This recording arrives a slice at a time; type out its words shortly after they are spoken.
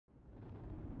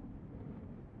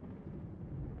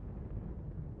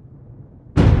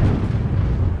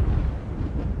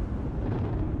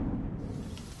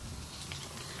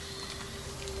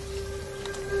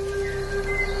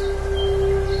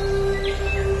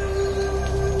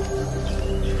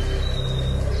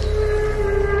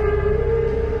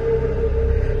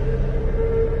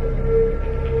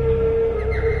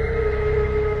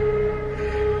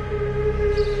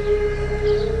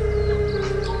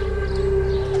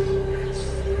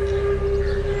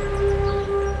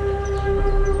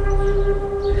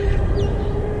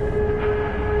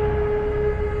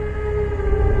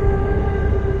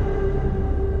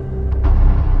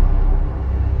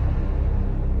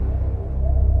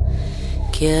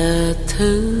kia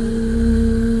tu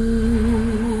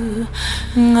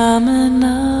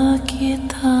ngamana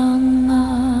kitanga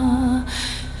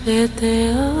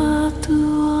vete atua.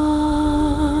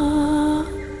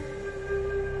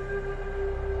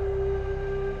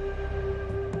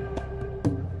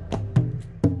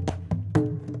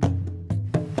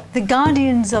 The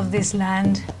guardians of this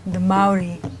land, the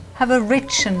Maori, have a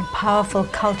rich and powerful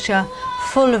culture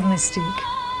full of mystique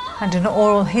and an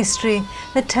oral history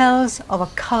that tells of a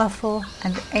colourful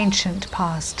and ancient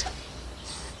past.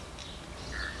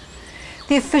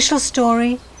 The official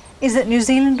story is that New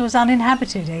Zealand was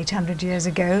uninhabited 800 years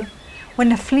ago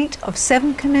when a fleet of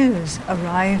 7 canoes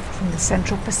arrived from the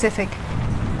Central Pacific.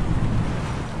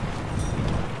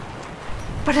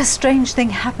 But a strange thing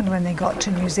happened when they got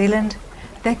to New Zealand.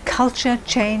 Their culture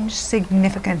changed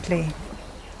significantly.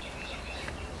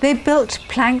 They built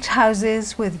planked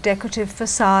houses with decorative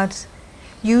facades,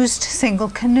 used single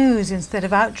canoes instead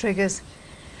of outriggers,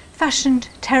 fashioned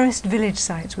terraced village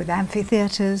sites with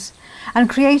amphitheatres, and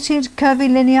created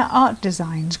curvilinear art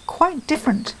designs quite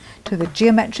different to the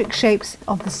geometric shapes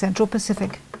of the Central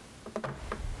Pacific.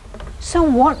 So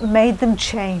what made them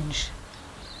change?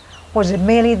 Was it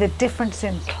merely the difference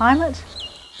in climate?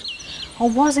 Or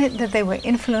was it that they were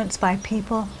influenced by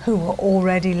people who were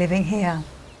already living here?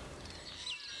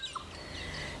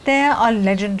 There are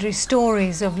legendary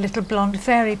stories of little blonde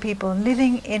fairy people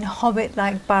living in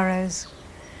hobbit-like burrows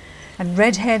and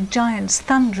red-haired giants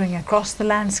thundering across the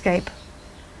landscape.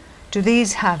 Do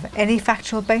these have any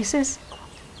factual basis,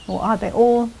 or are they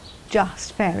all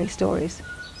just fairy stories?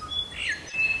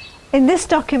 In this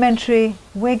documentary,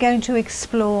 we're going to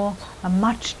explore a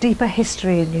much deeper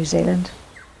history in New Zealand.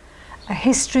 A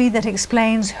history that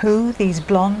explains who these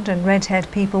blonde and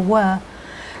red-haired people were,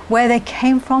 where they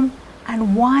came from,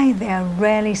 and why they are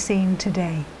rarely seen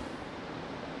today.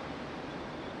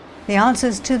 The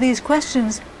answers to these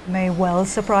questions may well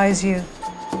surprise you.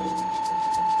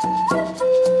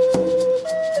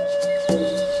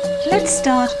 Let's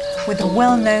start with a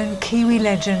well-known Kiwi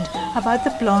legend about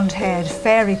the blonde-haired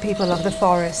fairy people of the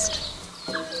forest.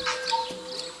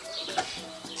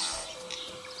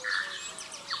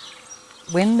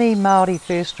 When the Māori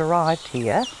first arrived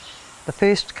here, the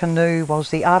first canoe was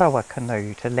the Arawa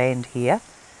canoe to land here.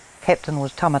 Captain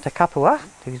was Tamata Kapua,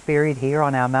 who's buried here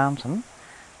on our mountain.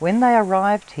 When they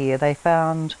arrived here, they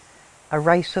found a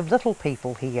race of little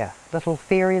people here, little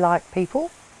fairy-like people,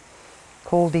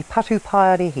 called the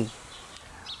Patupaerehi.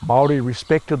 Māori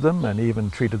respected them and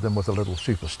even treated them with a little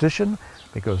superstition,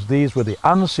 because these were the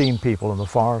unseen people in the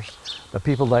forest, the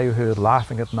people they heard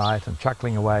laughing at night and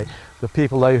chuckling away, the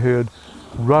people they heard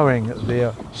rowing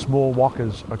their small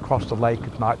walkers across the lake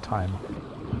at night time.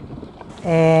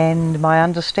 And my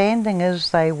understanding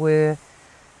is they were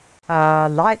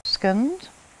light-skinned,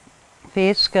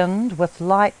 fair-skinned, with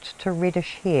light to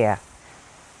reddish hair.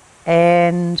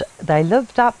 And they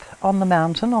lived up on the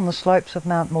mountain, on the slopes of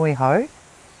Mount Moiho,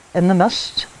 in the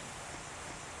mist.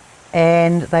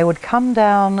 And they would come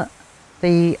down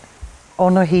the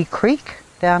Onuhi Creek,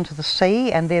 down to the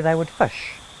sea, and there they would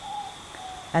fish.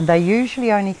 And they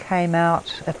usually only came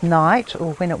out at night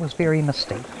or when it was very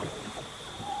misty.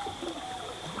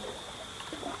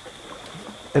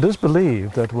 It is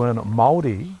believed that when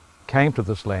Māori came to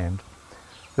this land,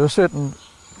 there were certain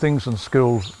things and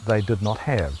skills they did not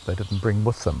have, they didn't bring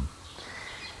with them.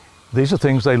 These are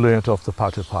things they learnt off the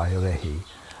Patupaerehi.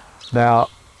 Now,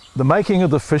 the making of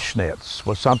the fish nets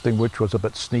was something which was a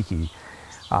bit sneaky.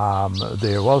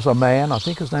 There was a man, I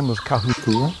think his name was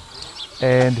Kahukua,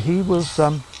 and he was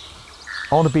on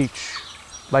a beach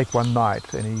late one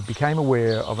night, and he became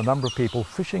aware of a number of people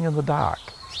fishing in the dark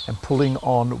and pulling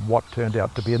on what turned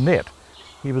out to be a net.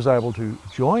 He was able to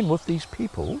join with these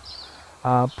people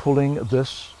pulling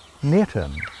this net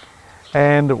in,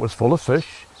 and it was full of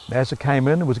fish. As it came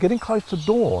in, it was getting close to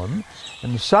dawn,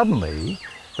 and suddenly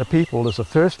the people, as the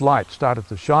first light started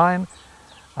to shine,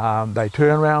 they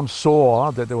turned around, saw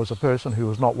that there was a person who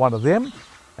was not one of them,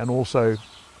 and also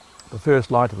the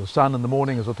first light of the sun in the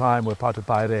morning is a time where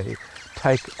Patupaerehi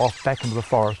take off back into the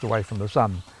forest away from the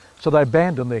sun. So they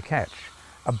abandoned their catch,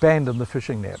 abandoned the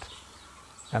fishing net.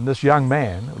 And this young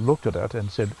man looked at it and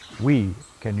said, we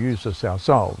can use this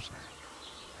ourselves.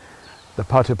 The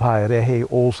Patupaerehi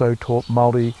also taught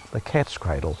Māori the cat's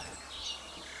cradle.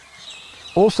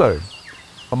 Also,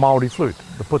 a Māori flute,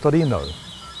 the putarino,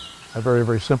 a very,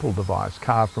 very simple device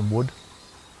carved from wood.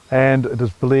 And it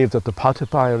is believed that the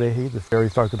Patupaerehi, the fairy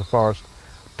folk of the forest,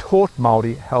 taught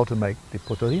Māori how to make the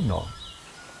putarino.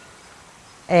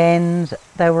 And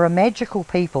they were a magical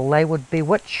people. They would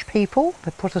bewitch people,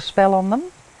 they put a spell on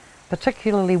them,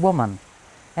 particularly women.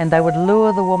 and they would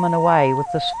lure the woman away with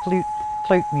this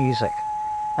flute music,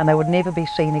 and they would never be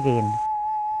seen again.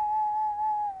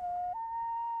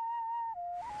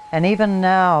 And even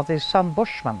now there's some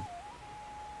bushmen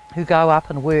who go up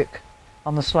and work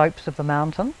on the slopes of the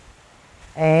mountain,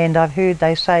 and I've heard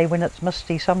they say when it's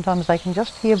misty sometimes they can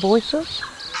just hear voices,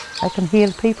 they can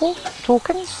hear people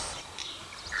talking.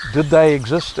 Did they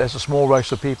exist as a small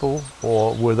race of people,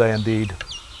 or were they indeed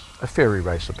a fairy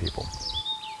race of people?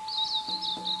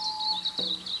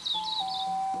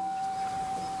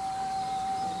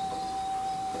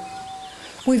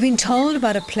 We've been told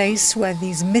about a place where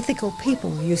these mythical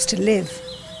people used to live.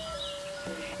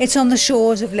 It's on the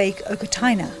shores of Lake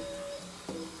Okataina,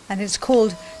 and it's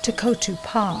called Takotu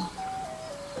Pa.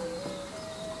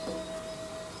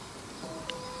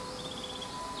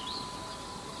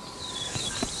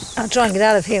 I'll try and get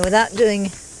out of here without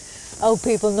doing old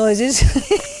people noises.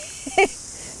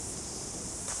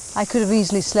 I could have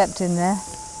easily slept in there,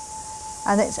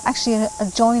 and it's actually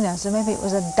a joiner, so maybe it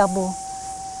was a double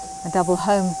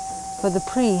home for the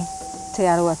pre-Te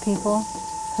Arawa people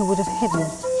who would have hidden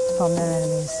from their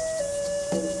enemies.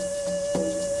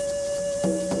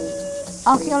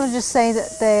 Archaeologists say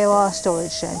that there are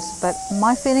storage sheds, but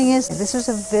my feeling is this was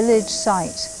a village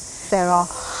site. There are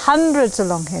hundreds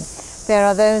along here. There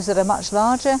are those that are much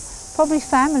larger, probably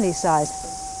family size,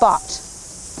 but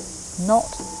not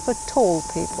for tall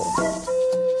people.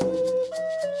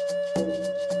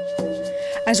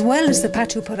 As well as the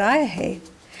Patuparaiahe,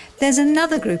 there's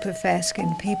another group of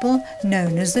fair-skinned people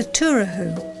known as the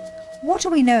Turahu. What do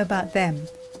we know about them?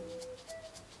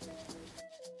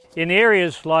 In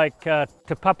areas like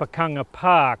Te Papakanga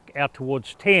Park out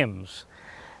towards Thames,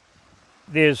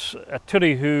 there's a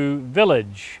Turahu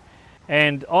village,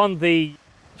 and on the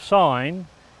sign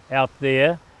out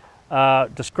there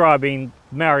describing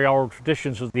Maori oral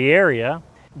traditions of the area,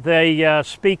 they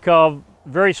speak of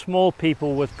very small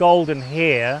people with golden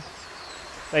hair.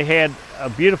 They had a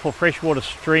beautiful freshwater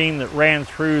stream that ran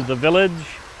through the village.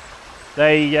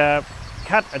 They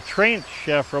cut a trench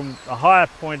from a higher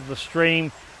point of the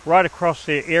stream right across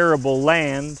their arable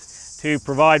land to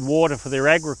provide water for their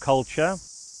agriculture.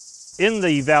 In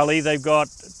the valley they've got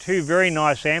two very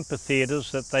nice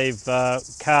amphitheatres that they've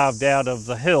carved out of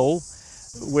the hill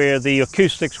where the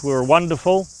acoustics were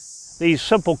wonderful. These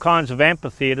simple kinds of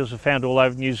amphitheatres are found all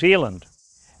over New Zealand.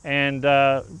 And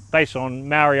based on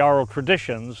Maori oral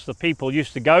traditions, the people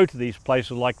used to go to these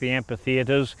places like the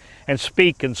amphitheatres and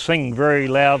speak and sing very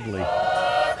loudly.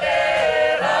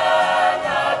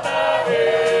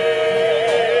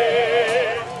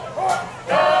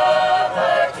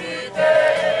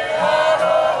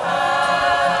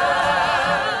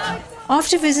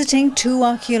 After visiting two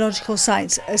archaeological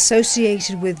sites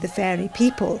associated with the fairy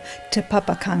people, Te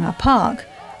Papakanga Park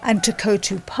and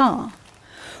Takotu Pa,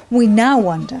 we now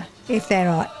wonder if there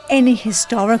are any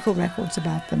historical records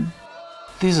about them.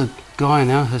 There's a guy in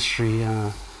our history,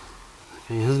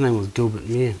 his name was Gilbert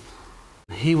Mair.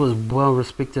 He was well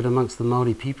respected amongst the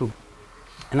Māori people.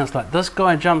 And it's like this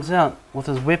guy jumps out with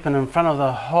his weapon in front of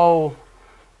the whole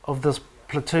of this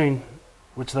platoon,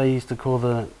 which they used to call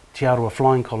the Te Arawa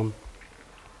flying column,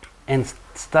 and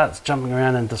starts jumping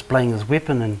around and displaying his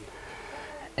weapon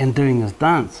and doing his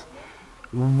dance.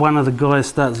 One of the guys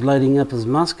starts loading up his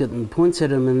musket and points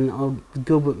at him, and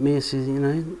Gilbert Mair says, you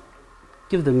know,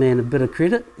 give the man a bit of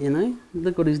credit, you know,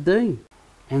 look what he's doing.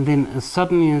 And then as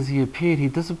suddenly as he appeared, he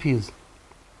disappears.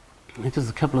 It's just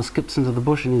a couple of skips into the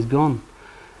bush and he's gone.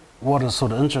 What is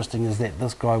sort of interesting is that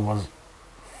this guy was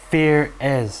fair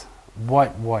as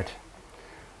white.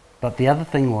 But the other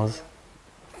thing was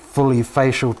fully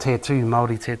facial tattoo,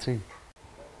 Māori tattoo.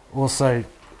 Also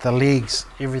the legs,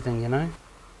 everything, you know.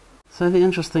 So the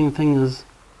interesting thing is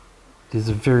there's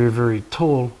a very, very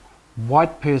tall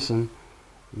white person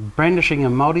brandishing a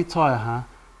Māori taiaha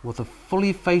with a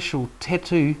fully facial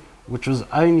tattoo, which was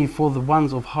only for the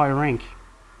ones of high rank.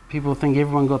 People think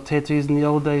everyone got tattoos in the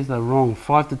old days. They're wrong.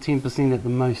 5 to 10% at the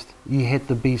most. You had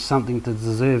to be something to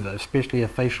deserve, especially a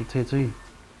facial tattoo.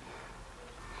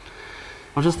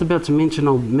 I was just about to mention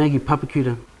old Maggie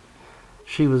Papakuta.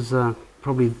 She was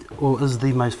probably, or is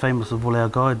the most famous of all our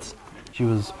guides. She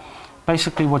was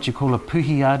basically what you call a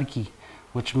puhi ariki,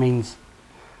 which means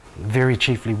very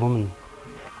chiefly woman.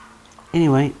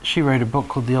 Anyway, she wrote a book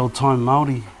called The Old Time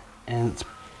Māori, and it's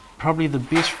probably the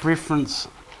best reference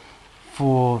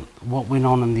for what went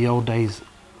on in the old days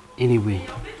anywhere.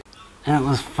 And it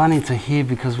was funny to hear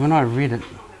because when I read it,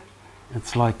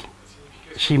 it's like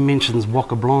she mentions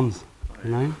waka blondes,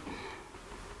 you know.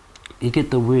 You get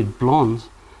the word blondes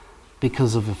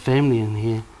because of a family in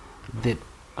here that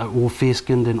are all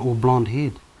fair-skinned and all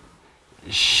blonde-haired.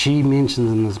 she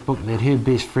mentions in this book that her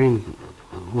best friend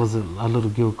was a little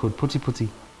girl called Puti Puti.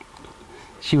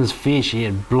 She was fair, she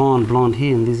had blonde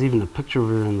hair, and there's even a picture of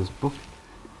her in this book.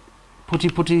 Puti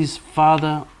Puti's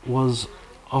father was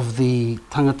of the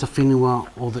tangata whenua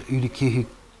or the Urikehu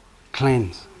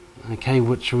clans, okay,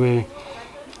 which were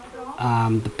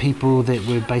the people that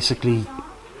were basically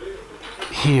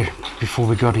here before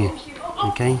we got here,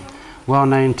 okay. Well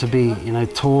known to be, you know,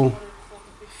 tall,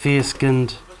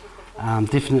 fair-skinned,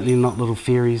 definitely not little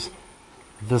fairies.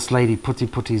 This lady, Puti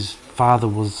Puti's father,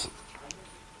 was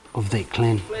of that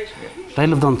clan. They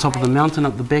lived on top of the mountain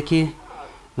up the back here,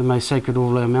 the most sacred of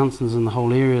all our mountains in the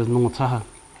whole area is Nongataha.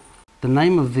 The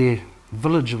name of their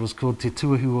village was called Te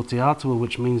Tuahu o Te Atua,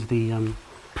 which means the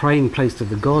praying place to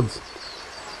the gods.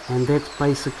 And that's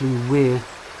basically where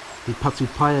the Patu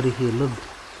Paiari here lived.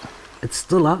 It's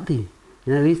still up there.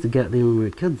 You know, we used to go out there when we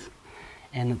were kids.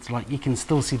 And it's like you can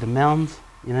still see the mounds,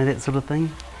 you know, that sort of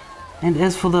thing. And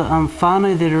as for the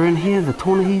whānau that are in here, the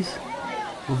Tōnahis,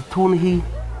 well, the Tōnahi,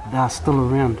 they are still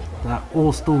around. They're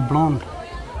all still blonde.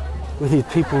 Whether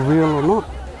these people real or not,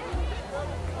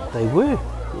 they were.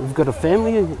 We've got a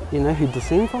family, you know, who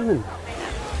descend from them.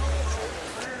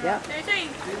 Yeah.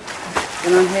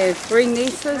 And I have 3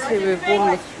 nieces who were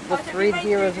born with red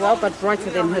hair as well, but brighter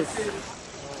than his.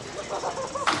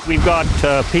 We've got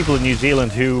people in New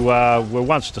Zealand who were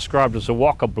once described as the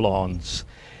Waka Blondes.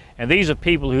 And these are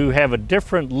people who have a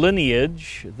different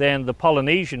lineage than the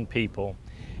Polynesian people.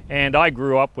 And I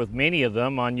grew up with many of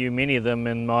them. I knew many of them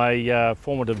in my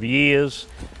formative years,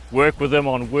 worked with them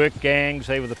on work gangs.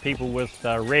 They were the people with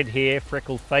red hair,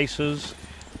 freckled faces.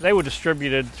 They were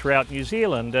distributed throughout New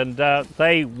Zealand, and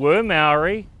they were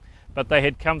Maori, but they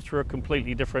had come through a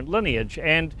completely different lineage.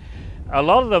 And a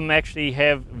lot of them actually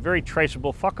have very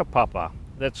traceable whakapapa.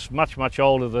 That's much, much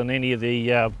older than any of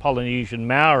the Polynesian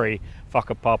Maori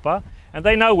whakapapa. And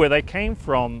they know where they came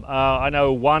from. I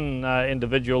know one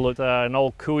individual, an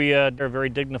old kuia, a very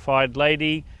dignified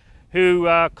lady, who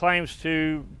claims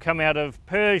to come out of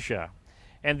Persia.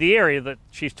 And the area that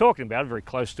she's talking about, very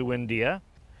close to India.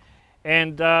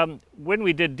 And when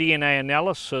we did DNA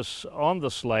analysis on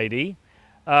this lady,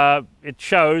 it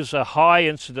shows a high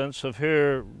incidence of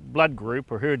her blood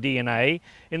group or her DNA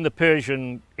in the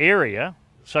Persian area,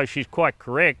 so she's quite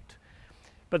correct.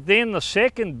 But then the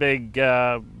second big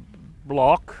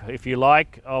block, if you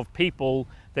like, of people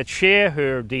that share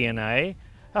her DNA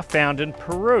are found in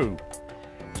Peru.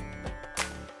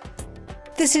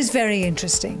 This is very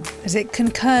interesting, as it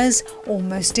concurs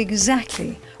almost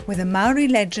exactly with a Maori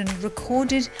legend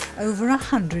recorded over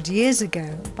 100 years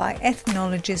ago by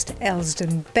ethnologist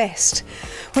Elsden Best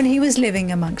when he was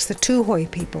living amongst the Tūhoe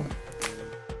people.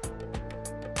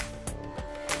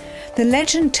 The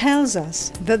legend tells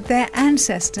us that their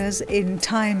ancestors in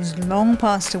times long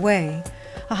passed away,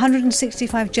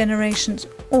 165 generations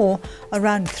or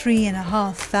around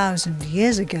 3,500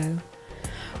 years ago,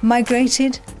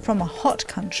 migrated from a hot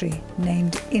country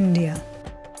named India.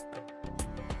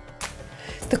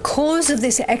 The cause of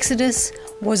this exodus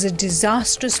was a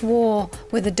disastrous war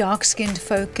with the dark-skinned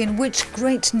folk in which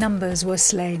great numbers were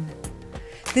slain.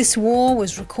 This war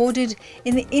was recorded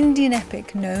in the Indian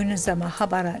epic known as the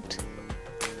Mahabharata.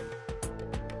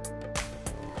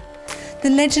 The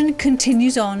legend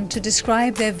continues on to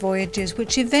describe their voyages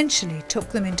which eventually took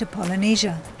them into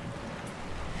Polynesia.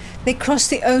 They crossed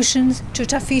the oceans to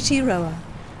Tawhiti Roa,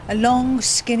 a long,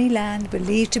 skinny land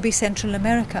believed to be Central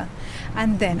America,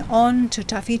 and then on to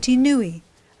Tawhiti Nui,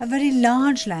 a very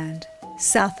large land,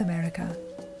 South America.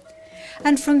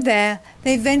 And from there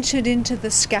they ventured into the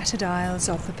scattered isles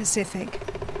of the Pacific.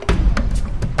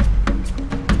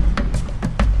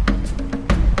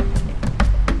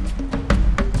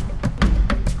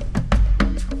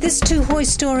 This Tūhoe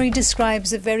story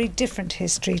describes a very different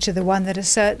history to the one that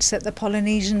asserts that the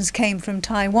Polynesians came from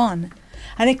Taiwan,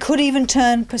 and it could even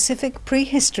turn Pacific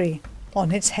prehistory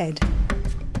on its head.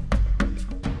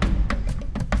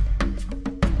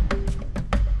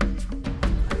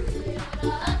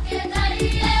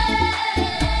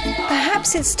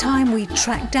 Perhaps it's time we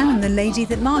track down the lady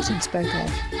that Martin spoke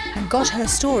of and got her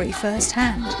story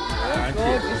firsthand.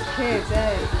 Gorgeous kids,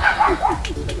 eh?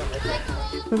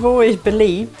 We've always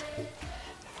believed,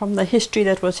 from the history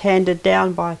that was handed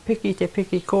down by Piki Te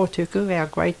Piki Kōtuku, our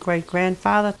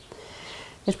great-great-grandfather,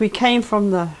 that we came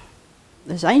from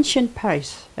this ancient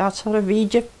place outside of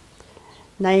Egypt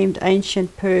named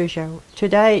ancient Persia.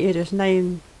 Today it is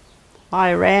named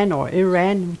Iran or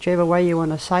Iran, whichever way you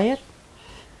want to say it.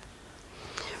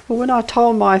 Well, when I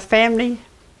told my family,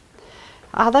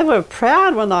 they were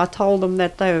proud when I told them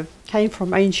that they came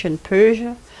from ancient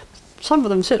Persia. Some of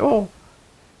them said, "Oh,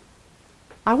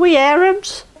 "Are we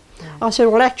Arabs?" I said,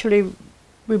 "Well, actually,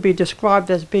 we'd be described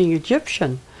as being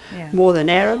Egyptian more than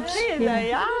Arabs." There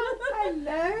they are.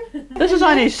 Hello. This is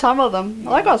only some of them.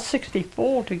 I got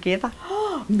 64 together.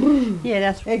 Yeah,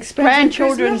 that's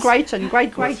grandchildren, greats and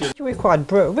great-greats. We're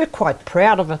quite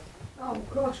proud of it. Oh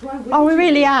gosh, oh, we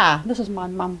really are. This is my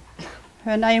mum.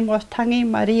 Her name was Tangi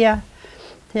Maria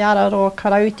Te Araroa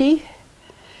Karauti.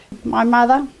 My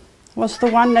mother was the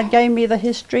one that gave me the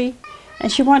history,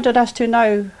 and she wanted us to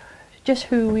know just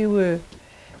who we were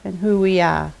and who we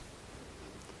are.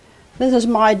 This is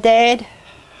my dad,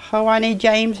 Hawani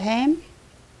James Ham.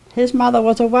 His mother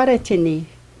was a Waratini,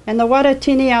 and the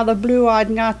Waratini are the blue-eyed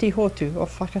Ngāti Hotu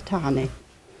of Whakatane.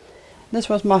 This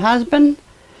was my husband,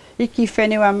 Iki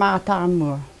Whenua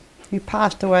Mātāmua, who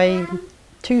passed away in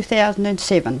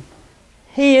 2007.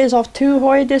 He is of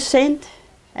Tūhoi descent,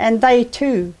 and they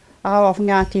too are of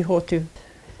Ngāti Hotu.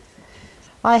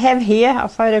 I have here a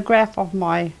photograph of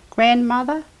my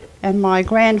grandmother and my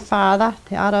grandfather,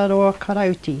 Te Araroa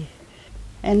Karauti.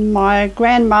 And my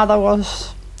grandmother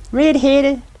was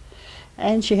red-headed,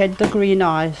 and she had the green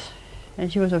eyes,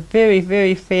 and she was a very,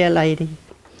 very fair lady.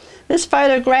 This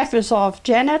photograph is of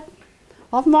Janet.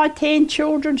 Of my 10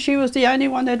 children, she was the only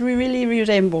one that really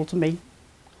resembled me.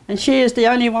 And she is the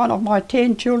only one of my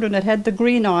 10 children that had the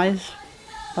green eyes.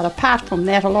 But apart from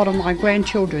that, a lot of my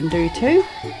grandchildren do too.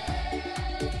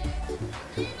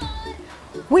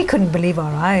 We couldn't believe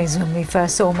our eyes when we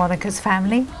first saw Monica's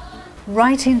family.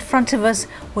 Right in front of us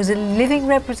was a living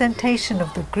representation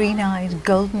of the green-eyed,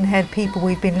 golden-haired people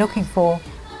we've been looking for.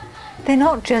 They're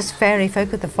not just fairy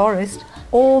folk of the forest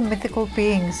or mythical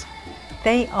beings.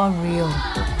 They are real.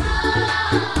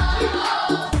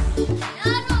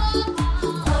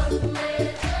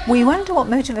 We wonder what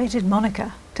motivated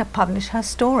Monica to publish her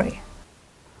story.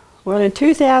 Well, in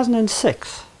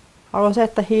 2006, I was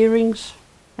at the hearings,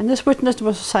 and this witness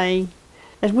was saying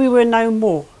that we were no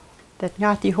more, that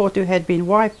Ngāti Hotu had been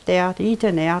wiped out,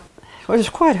 eaten out. It was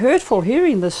quite hurtful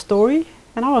hearing this story,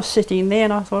 and I was sitting there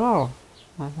and I thought,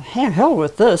 oh, hell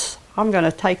with this. I'm going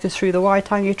to take this through the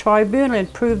Waitangi Tribunal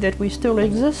and prove that we still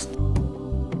exist.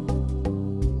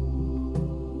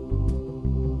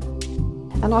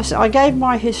 And I gave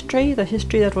my history, the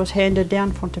history that was handed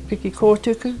down from Te Piki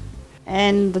Kōtuku.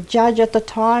 And the judge at the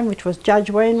time, which was Judge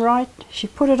Wainwright, she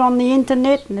put it on the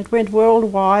internet and it went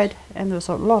worldwide, and there was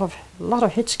a lot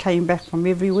of hits came back from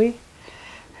everywhere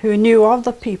who knew of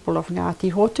the people of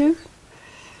Ngāti Hotu.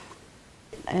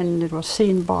 And it was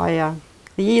seen by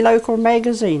the E-Local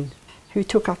magazine, who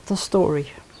took up the story.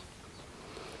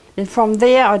 And from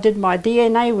there I did my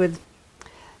DNA with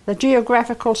the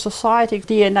Geographical Society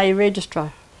DNA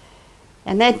Registrar.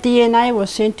 And that DNA was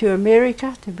sent to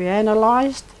America to be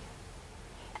analysed.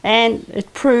 And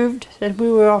it proved that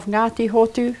we were of Ngāti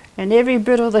Hotu, and every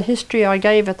bit of the history I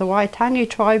gave at the Waitangi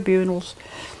tribunals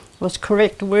was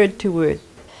correct word to word.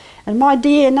 And my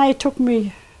DNA took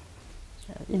me,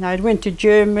 it went to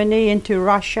Germany, into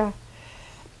Russia,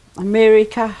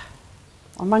 America,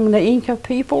 among the Inca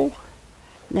people.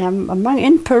 Now,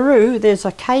 in Peru, there's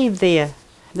a cave there.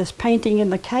 There's painting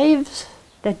in the caves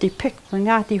that depict the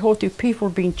Ngāti Hotu people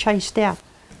being chased out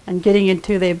and getting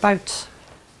into their boats.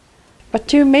 But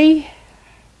to me,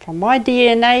 from my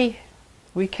DNA,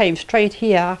 we came straight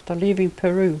here after leaving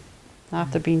Peru,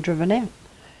 after being driven out.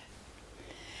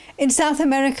 In South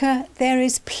America, there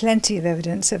is plenty of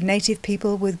evidence of native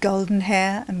people with golden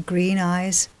hair and green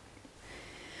eyes.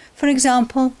 For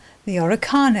example, the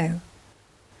Oricano,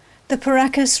 the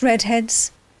Paracas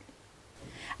redheads,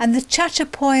 and the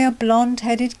Chachapoya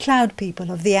blonde-headed cloud people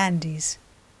of the Andes.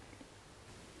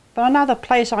 But another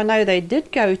place I know they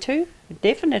did go to,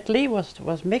 definitely,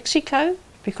 was Mexico,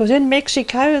 because in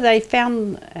Mexico they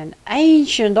found an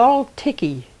ancient old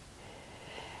tiki.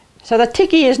 So the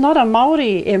tiki is not a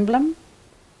Maori emblem,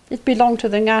 it belonged to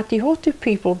the Ngāti Hotu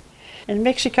people. And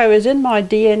Mexico is in my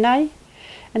DNA.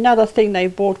 Another thing they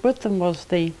brought with them was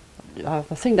the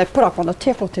thing they put up on the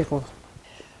teko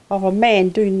of a man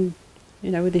doing,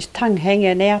 with his tongue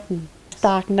hanging out and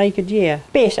stark naked,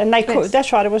 Bess, and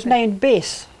that's right, it was named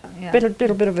Bess. Little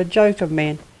bit of a joke of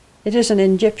man. It is an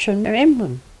Egyptian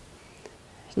emblem.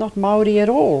 It's not Maori at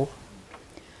all.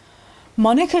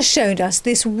 Monica showed us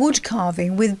this wood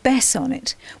carving with Bess on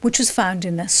it, which was found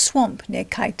in a swamp near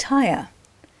Kaitaia.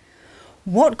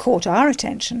 What caught our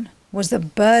attention was the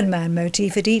birdman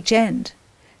motif at each end.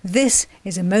 This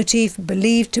is a motif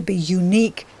believed to be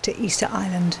unique to Easter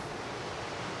Island.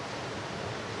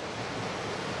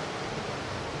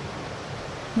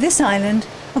 This island,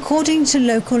 according to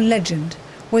local legend,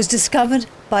 was discovered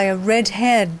by a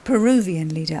red-haired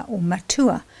Peruvian leader or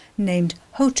matua named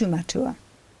Hotu Matua.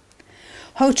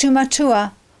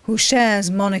 Hotumatua, who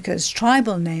shares Monica's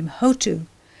tribal name Hotu,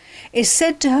 is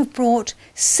said to have brought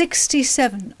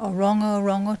 67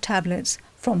 Orongo tablets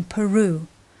from Peru,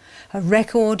 a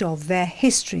record of their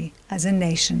history as a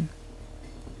nation.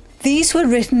 These were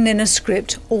written in a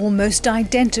script almost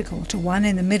identical to one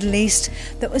in the Middle East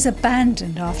that was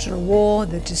abandoned after a war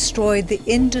that destroyed the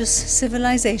Indus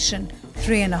civilization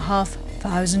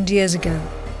 3,500 years ago.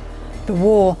 The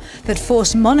war that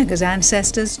forced Monica's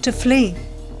ancestors to flee.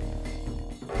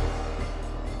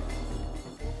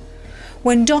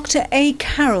 When Dr. A.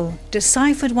 Carroll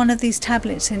deciphered one of these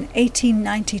tablets in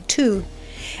 1892,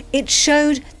 it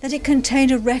showed that it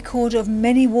contained a record of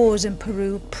many wars in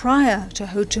Peru prior to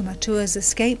Hotumatua's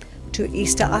escape to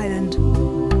Easter Island.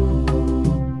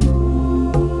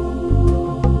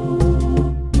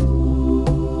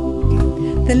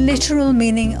 The literal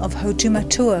meaning of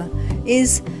Hotumatua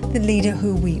is the leader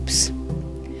who weeps.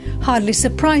 Hardly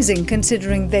surprising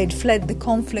considering they'd fled the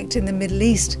conflict in the Middle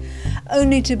East,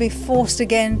 only to be forced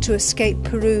again to escape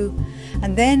Peru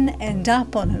and then end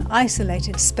up on an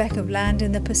isolated speck of land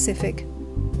in the Pacific.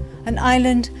 An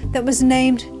island that was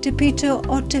named Tipito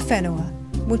o Tefenua,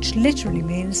 which literally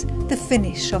means the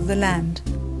finish of the land.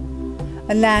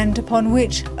 A land upon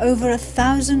which over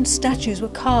 1,000 statues were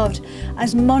carved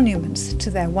as monuments to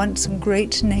their once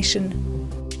great nation.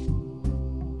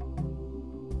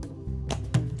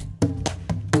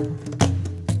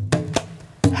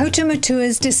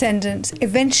 Hotumatua's descendants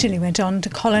eventually went on to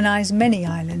colonize many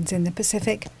islands in the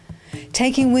Pacific,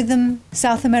 taking with them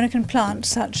South American plants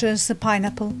such as the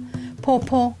pineapple,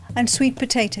 pawpaw and sweet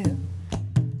potato.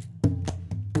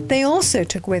 They also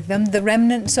took with them the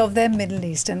remnants of their Middle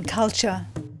Eastern culture.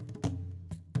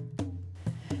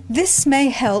 This may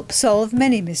help solve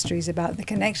many mysteries about the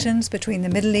connections between the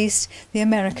Middle East, the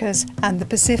Americas and the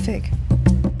Pacific.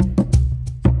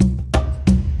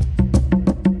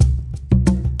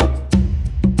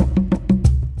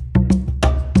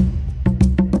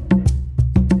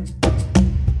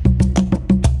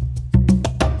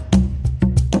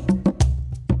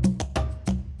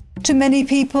 To many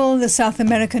people, the South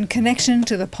American connection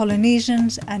to the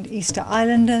Polynesians and Easter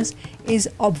Islanders is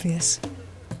obvious.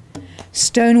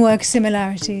 Stonework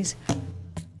similarities,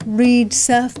 reed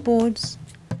surfboards,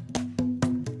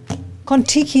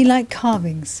 kontiki-like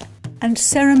carvings, and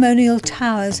ceremonial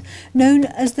towers known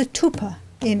as the tupa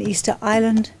in Easter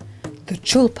Island, the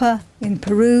chulpa in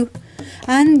Peru,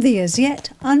 and the as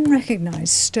yet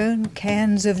unrecognised stone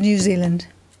cairns of New Zealand.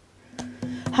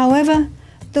 However,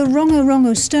 the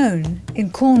Rongo stone in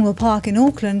Cornwall Park in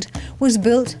Auckland was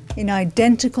built in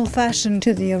identical fashion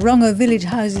to the Orongo village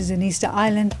houses in Easter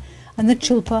Island and the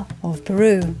chulpa of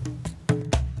Peru.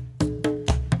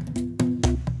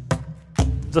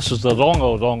 This is the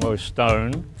Rongo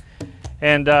stone,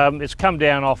 and it's come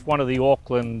down off one of the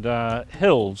Auckland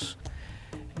hills.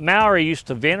 Maori used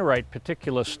to venerate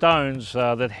particular stones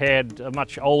that had a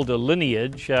much older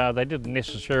lineage. They didn't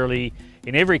necessarily,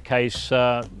 in every case,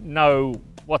 know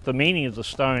what the meaning of the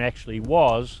stone actually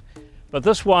was, but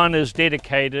this one is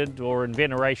dedicated or in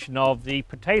veneration of the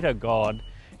potato god.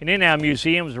 And in our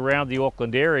museums around the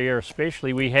Auckland area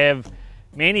especially, we have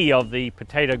many of the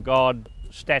potato god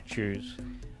statues.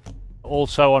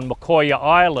 Also on Makoia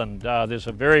Island, there's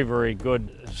a very, very good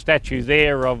statue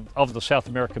there of the South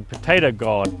American potato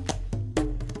god.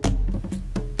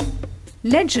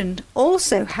 Legend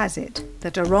also has it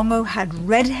that Orongo had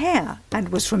red hair and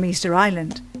was from Easter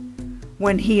Island.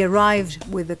 When he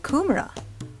arrived with the Kumara,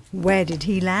 where did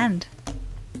he land?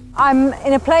 I'm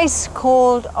in a place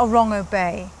called Orongo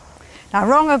Bay. Now,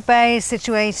 Orongo Bay is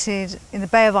situated in the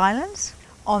Bay of Islands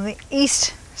on the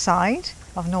east side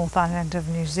of North Island of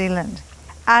New Zealand.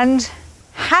 And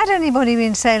had anybody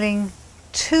been sailing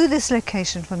to this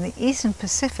location from the Eastern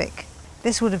Pacific,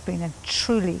 this would have been a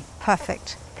truly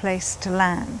perfect place to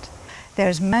land.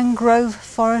 There's mangrove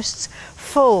forests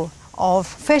full of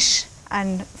fish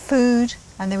and food,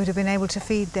 and they would have been able to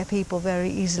feed their people very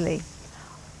easily.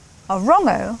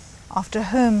 Orongo, after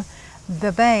whom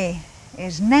the bay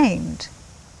is named,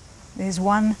 is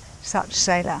one such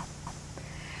sailor.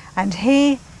 And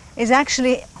he is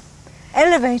actually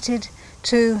elevated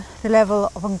to the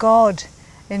level of a god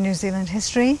in New Zealand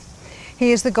history.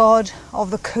 He is the god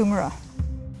of the Kumara.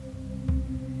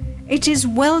 It is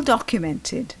well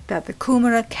documented that the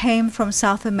Kumara came from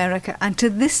South America, and to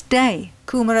this day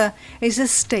Kumara is a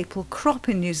staple crop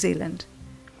in New Zealand.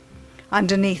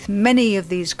 Underneath many of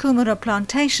these Kumara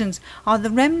plantations are the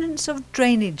remnants of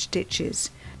drainage ditches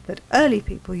that early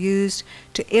people used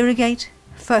to irrigate,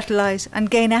 fertilize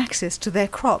and gain access to their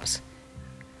crops.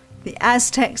 The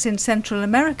Aztecs in Central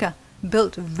America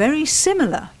built very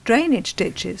similar drainage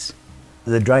ditches.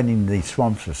 they're draining these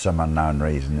swamps for some unknown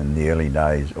reason in the early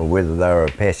days, or whether they were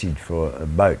a passage for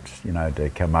boats, you know, to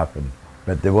come up.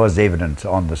 But there was evidence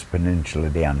on this peninsula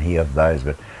down here of those,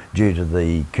 but due to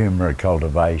the kumara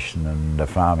cultivation and the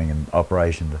farming and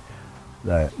operation,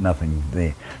 nothing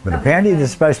there. But apparently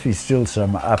there's supposed to be still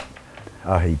some up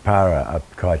Ahipara,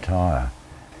 up Kaitaia.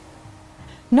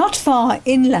 Not far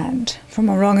inland from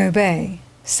Orongo Bay,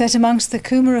 set amongst the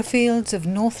kumara fields of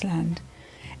Northland,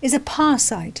 is a power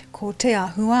site called Te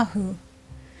Ahuahu.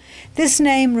 This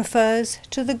name refers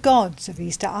to the gods of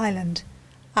Easter Island,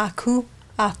 Aku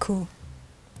Aku.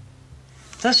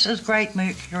 This is Great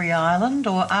Mercury Island,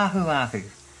 or Ahuahu,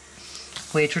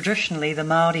 where traditionally the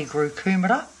Māori grew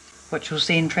kumara, which was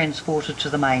then transported to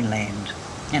the mainland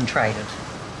and traded.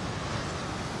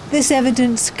 This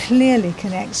evidence clearly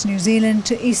connects New Zealand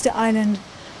to Easter Island,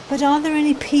 but are there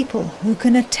any people who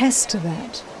can attest to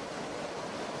that?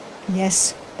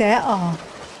 Yes, there are.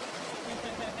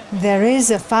 There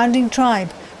is a founding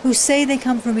tribe who say they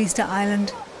come from Easter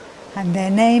Island, and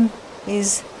their name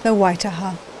is the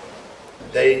Waitaha.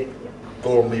 They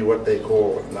call me what they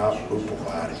call Ngā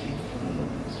Upukari,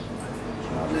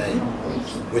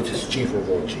 which is chief of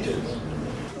all chiefs.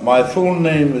 My full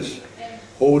name is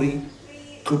Hori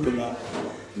Kupuna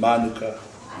Manuka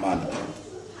Manu,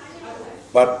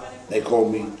 but they call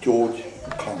me George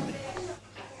Conley.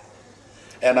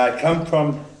 And I come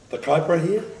from the Kaipara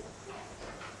here.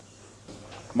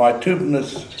 My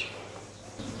tupeness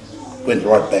went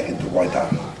right back into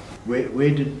Waitaha. Where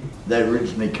did they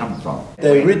originally come from?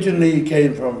 They originally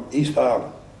came from East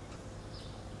Island,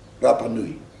 Rapa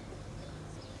Nui.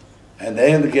 And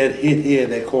they only get hit here,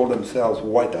 they call themselves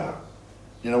Waitaha.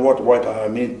 You know what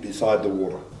Waitaha means? Beside the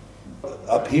water.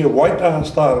 Up here, Waitaha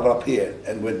started up here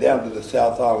and went down to the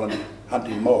South Island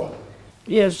hunting moa.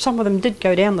 Yeah, some of them did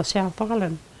go down the South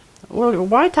Island. Well,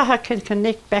 Waitaha can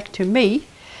connect back to me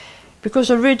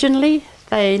because originally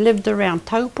they lived around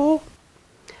Taupo.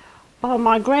 Oh,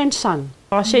 my grandson,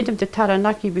 I sent him to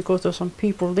Taranaki because there were some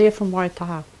people there from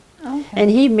Waitaha. Okay. And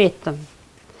he met them.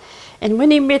 And when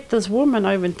he met this woman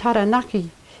over in Taranaki,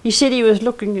 he said he was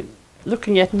looking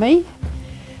at me.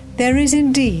 There is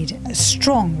indeed a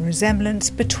strong resemblance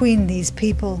between these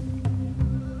people.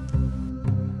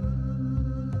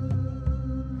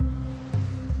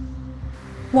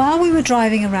 While we were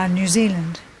driving around New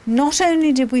Zealand, not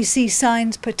only did we see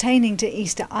signs pertaining to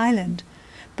Easter Island,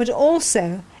 but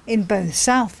also in both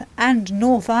South and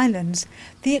North Islands,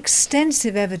 the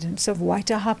extensive evidence of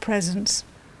Waitaha presence.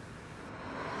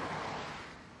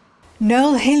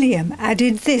 Noel Hilliam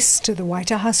added this to the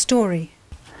Waitaha story.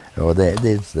 Oh, that's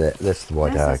the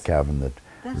Waitaha carbon that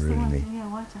originally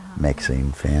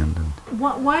Maxine found.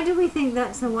 Why do we think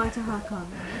that's the Waitaha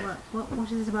carbon?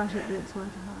 What is it about it that's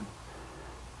Waitaha?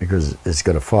 Because it's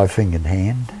got a 5-fingered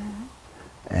hand,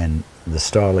 and the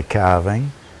style of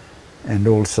carving, and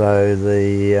also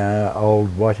the old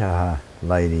Waitaha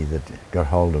lady that got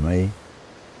hold of me,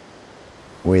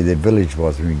 where the village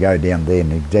was, when we go down there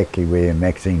and exactly where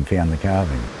Maxine found the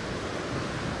carving.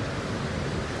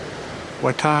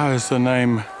 Waitaha is the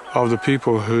name of the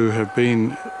people who have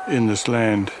been in this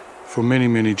land for many,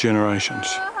 many generations.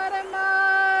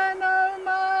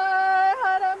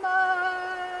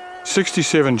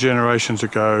 67 generations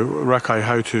ago, Rakai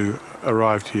Hautu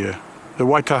arrived here. The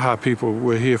Waitaha people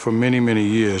were here for many, many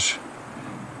years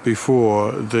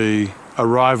before the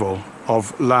arrival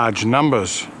of large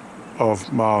numbers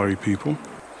of Maori people.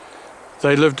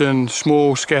 They lived in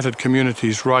small scattered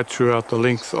communities right throughout the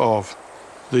length of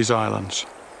these islands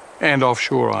and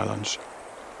offshore islands.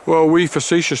 Well, we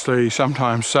facetiously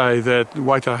sometimes say that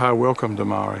Waitaha welcomed the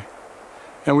Maori,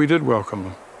 and we did welcome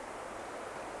them.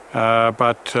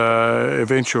 But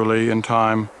eventually, in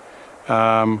time,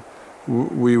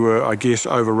 we were, I guess,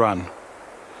 overrun.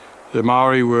 The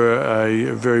Maori were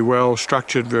a very well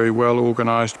structured, very well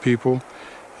organised people.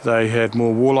 They had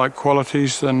more warlike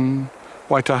qualities than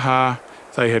Waitaha.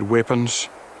 They had weapons.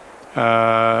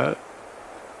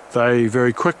 They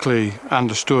very quickly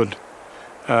understood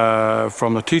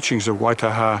from the teachings of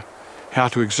Waitaha how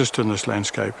to exist in this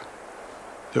landscape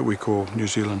that we call New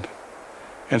Zealand.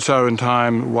 And so in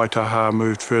time, Waitaha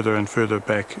moved further and further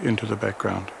back into the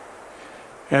background.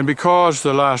 And because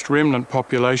the last remnant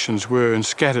populations were in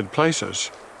scattered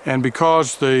places, and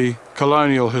because the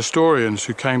colonial historians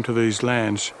who came to these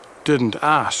lands didn't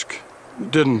ask,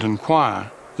 didn't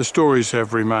inquire, the stories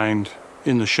have remained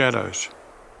in the shadows.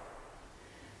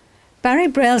 Barry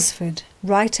Brailsford,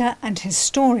 writer and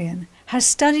historian, has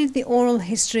studied the oral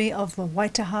history of the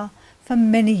Waitaha for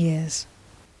many years.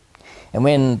 And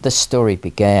when this story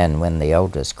began, when the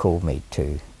elders called me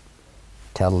to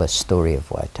tell the story of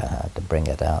Waitaha, to bring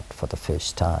it out for the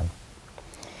first time,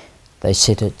 they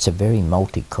said it's a very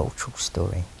multicultural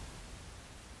story.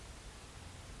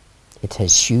 It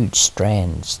has huge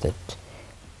strands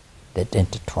that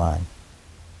intertwine.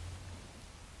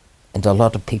 And a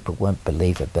lot of people won't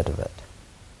believe a bit of it.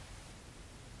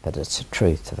 But it's the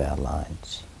truth of our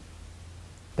lives.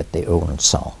 But they're all in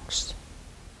songs.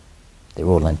 They're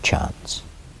all in chants.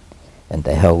 And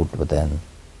they're held within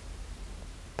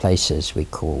places we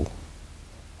call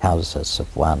houses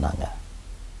of wānanga,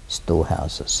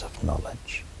 storehouses of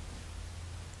knowledge.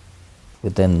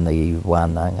 Within the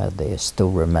wānanga there still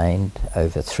remained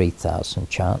over 3,000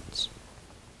 chants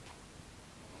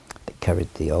that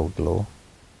carried the old law,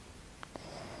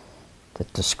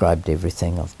 that described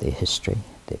everything of their history,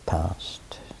 their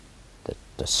past, that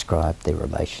described their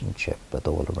relationship with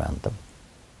all around them.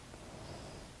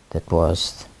 That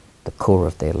was the core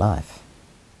of their life.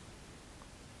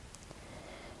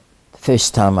 The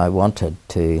first time I wanted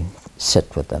to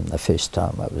sit with them, the first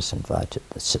time I was invited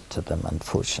to sit to them,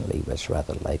 unfortunately was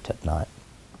rather late at night.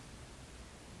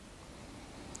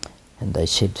 And they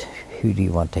said, who do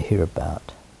you want to hear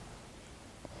about?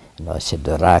 And I said,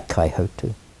 the Rā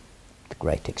Kaihotu, the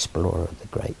great explorer, the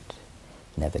great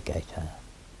navigator.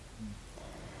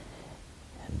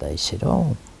 And they said,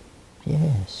 oh,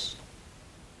 yes.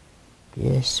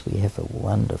 Yes, we have a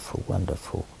wonderful,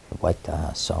 wonderful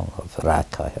Waitaha song of Rā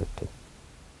Kaihotu.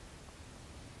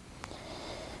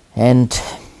 And,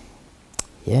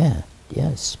 yeah,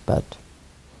 yes, but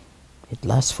it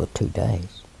lasts for 2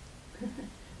 days.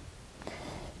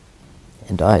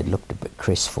 And I looked a bit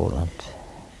crestfallen,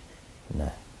 you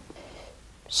know.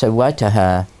 So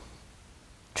Waitaha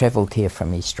travelled here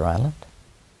from Easter Island.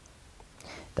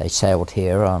 They sailed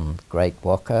here on Great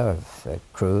Waka of a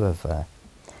crew of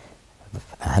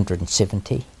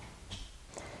 170.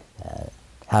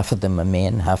 Half of them were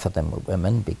men, half of them were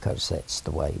women, because that's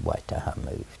the way Waitaha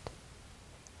moved.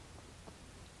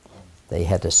 They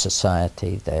had a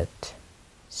society that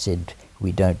said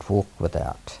we don't walk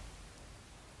without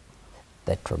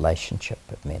that relationship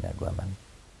of men and women.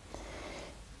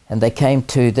 And they came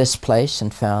to this place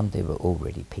and found there were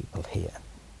already people here.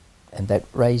 And that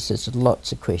raises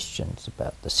lots of questions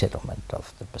about the settlement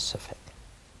of the Pacific.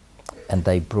 And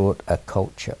they brought a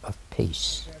culture of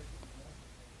peace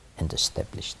and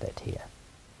established that here.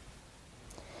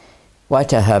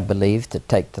 Waitaha believed to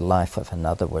take the life of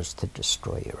another was to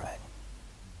destroy your own.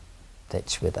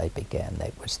 That's where they began,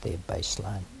 that was their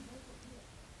baseline.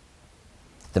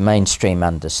 The mainstream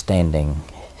understanding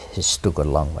has still got a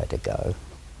long way to go.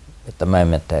 At the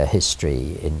moment, our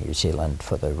history in New Zealand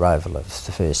for the arrival of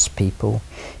the first people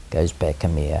goes back a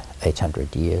mere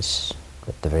 800 years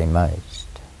at the very most.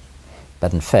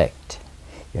 But in fact,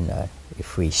 you know,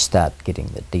 if we start getting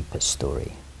the deeper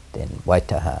story, then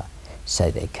Waitaha say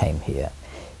they came here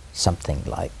something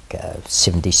like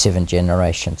 77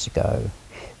 generations ago,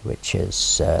 which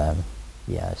is,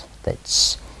 yeah,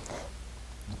 that's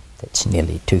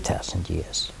nearly 2,000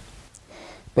 years.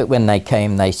 But when they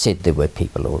came, they said there were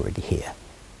people already here.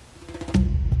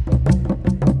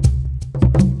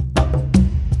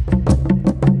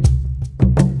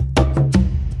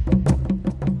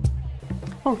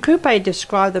 Well, Kupe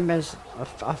described them as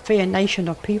a fair nation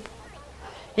of people.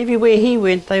 Everywhere he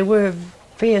went, they were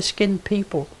fair-skinned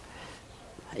people.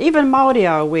 Even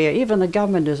Māori are aware, even the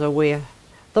government is aware.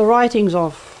 The writings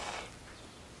of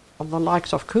the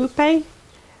likes of Kupe,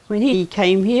 when he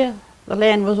came here, the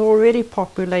land was already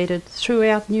populated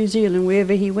throughout New Zealand,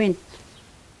 wherever he went.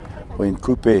 When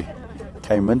Kupe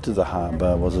came into the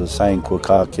harbour, was a saying, kua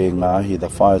kā ke ngāhi, the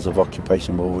fires of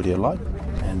occupation were already alight.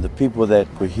 And the people that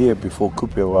were here before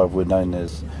Kupe arrived were known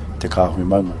as Te Kāhui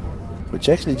Maunga, which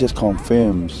actually just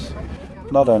confirms,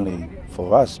 not only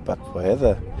for us, but for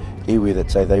other iwi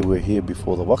that say they were here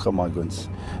before the Waka migrants,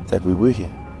 that we were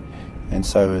here. And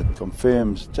so it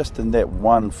confirms, just in that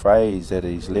one phrase that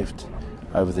he's left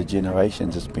over the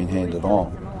generations it's been handed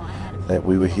on, that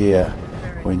we were here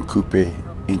when Kupe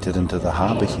entered into the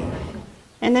harbour here.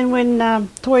 And then when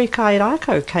Toi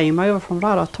Kairako came over from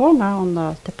Rarotonga on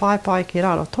the Te Paipai ki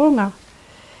Rarotonga,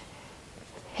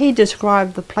 he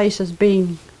described the place as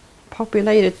being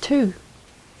populated too.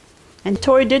 And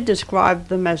Toi did describe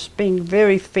them as being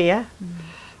very fair.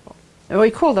 Well,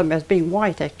 he called them as being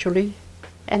white actually,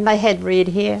 and they had red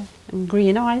hair and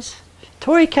green eyes.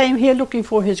 Toi came here looking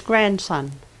for his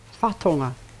grandson,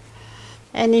 Whatonga.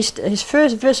 And his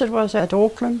first visit was at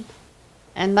Auckland,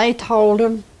 and they told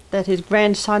him that his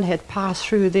grandson had passed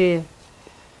through there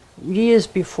years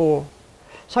before.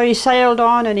 So he sailed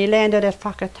on and he landed at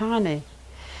Whakatane.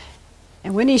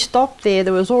 And when he stopped there,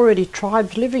 there was already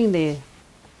tribes living there.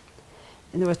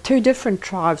 And there were two different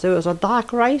tribes. There was a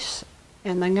dark race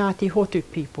and the Ngāti Hotu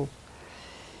people.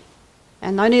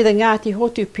 And only the Ngāti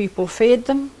Hotu people fed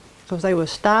them because they were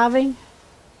starving.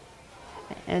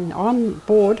 And on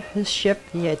board his ship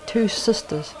he had two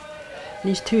sisters.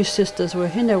 These two sisters were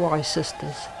Hinawai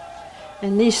sisters.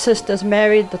 And these sisters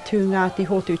married the two Ngāti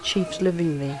Hotu chiefs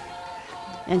living there.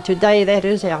 And today that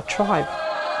is our tribe.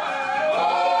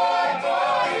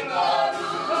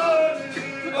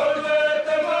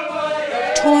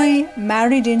 Toi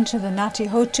married into the Ngāti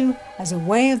Hotu as a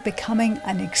way of becoming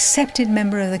an accepted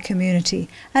member of the community,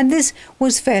 and this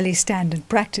was fairly standard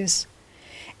practice.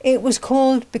 It was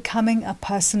called becoming a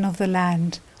person of the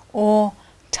land, or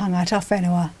tangata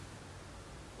whenua.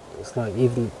 It's like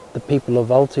even the people of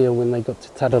Aotea, when they got to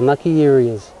Taranaki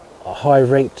areas,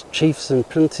 high-ranked chiefs and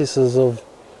princesses of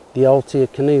the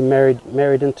Aotea canoe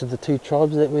married into the two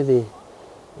tribes that were there.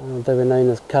 They were known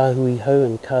as Kahui Hau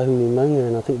and Kahui Maunga,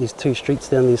 and I think there's two streets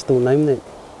down there still named that.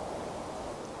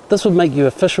 This would make you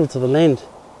official to the land.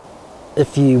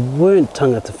 If you weren't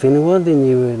tangata whenua, then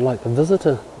you were like a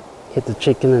visitor. You had to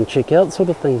check in and check out sort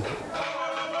of thing.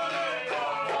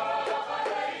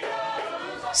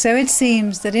 So it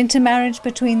seems that intermarriage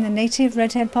between the native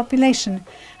red-haired population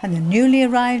and the newly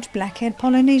arrived black-haired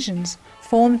Polynesians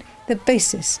formed the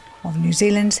basis of New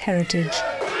Zealand's heritage.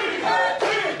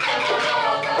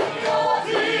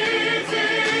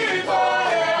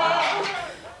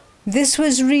 This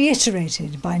was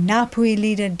reiterated by Ngāpuhi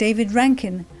leader David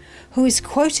Rankin, who is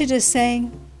quoted as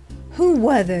saying, "Who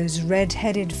were those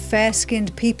red-headed,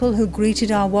 fair-skinned people who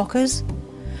greeted our walkers?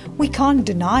 We can't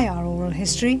deny our oral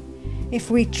history. If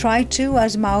we try to,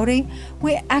 as Maori,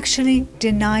 we're actually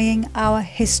denying our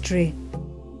history."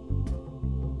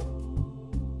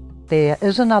 There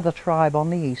is another tribe on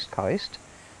the east coast,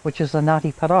 which is the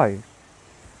Ngāti Parau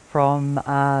from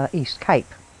East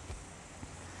Cape.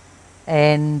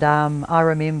 And I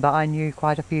remember I knew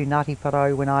quite a few Ngāti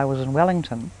Parau when I was in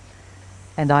Wellington.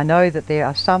 And I know that there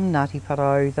are some Ngāti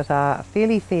Parau that are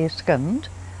fairly fair-skinned,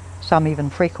 some even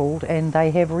freckled, and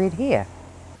they have red hair.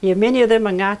 Yeah, many of them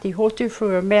are Ngāti Hotu who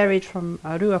were married from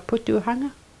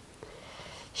Ruaputuhanga.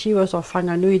 She was of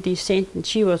Whanganui descent and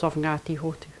she was of Ngāti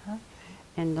Hotu.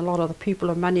 And a lot of the people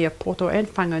of Maniapoto and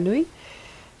Whanganui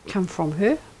come from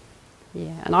her.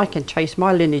 Yeah, and I can trace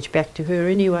my lineage back to her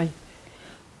anyway.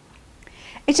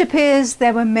 It appears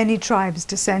there were many tribes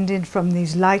descended from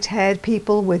these light-haired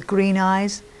people with green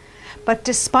eyes, but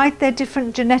despite their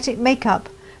different genetic makeup,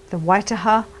 the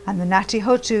Waitaha and the Ngāti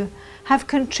Hotu have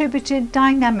contributed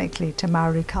dynamically to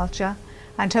Maori culture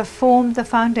and have formed the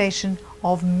foundation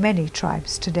of many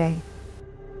tribes today.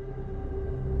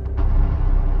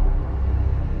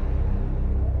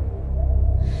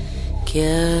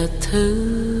 Kia tū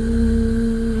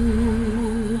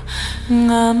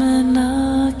ngā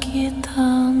mana ki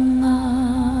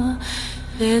tanga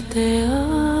e te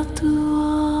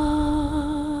atua.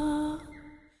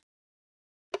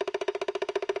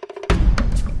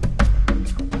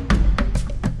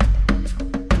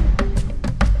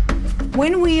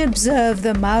 When we observe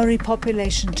the Maori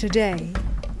population today,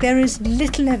 there is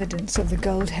little evidence of the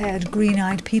gold-haired,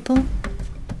 green-eyed people.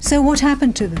 So what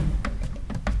happened to them?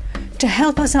 To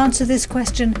help us answer this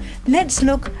question, let's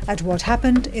look at what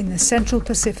happened in the Central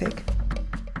Pacific.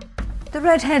 The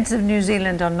redheads of New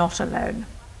Zealand are not alone.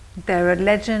 There are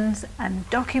legends and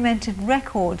documented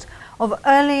records of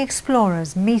early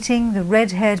explorers meeting the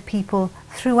red-haired people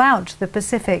throughout the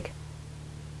Pacific.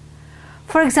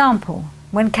 For example,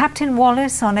 when Captain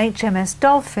Wallis on HMS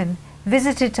Dolphin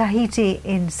visited Tahiti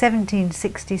in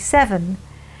 1767,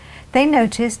 they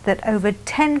noticed that over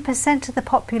 10% of the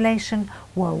population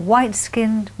were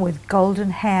white-skinned with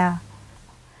golden hair,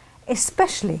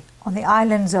 especially on the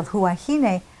islands of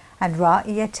Huahine and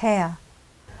Raiatea,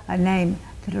 a name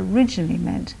that originally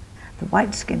meant the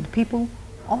white-skinned people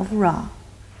of Ra.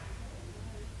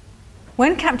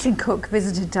 When Captain Cook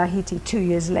visited Tahiti 2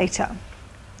 years later,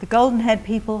 the golden-haired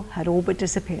people had all but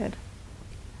disappeared.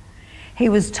 He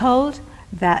was told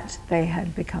that they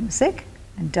had become sick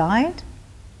and died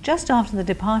just after the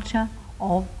departure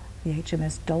of the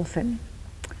HMS Dolphin.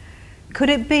 Could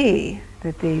it be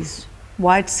that these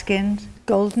white-skinned,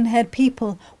 golden-haired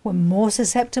people were more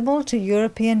susceptible to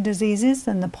European diseases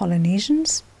than the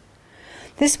Polynesians?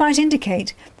 This might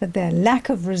indicate that their lack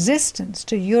of resistance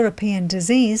to European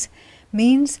disease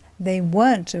means they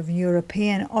weren't of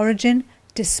European origin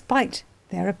despite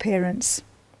their appearance.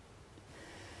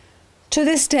 To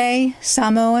this day,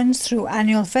 Samoans, through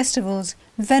annual festivals,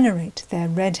 venerate their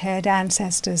red-haired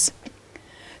ancestors.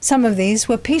 Some of these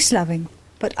were peace-loving,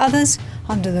 but others,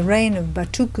 under the reign of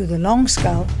Batuku the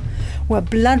Longskull, were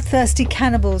bloodthirsty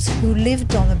cannibals who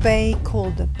lived on a bay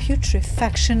called the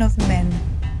Putrefaction of Men.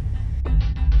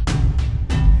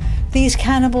 These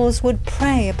cannibals would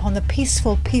prey upon the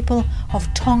peaceful people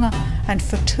of Tonga and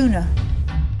Futuna.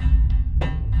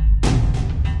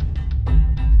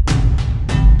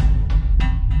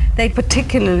 They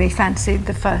particularly fancied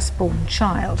the firstborn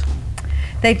child.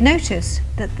 They'd noticed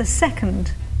that the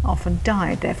second often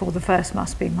died, therefore the first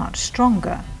must be much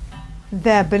stronger.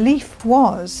 Their belief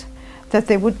was that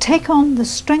they would take on the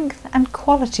strength and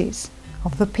qualities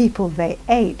of the people they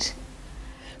ate.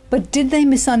 But did they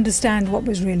misunderstand what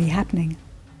was really happening?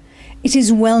 It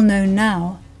is well known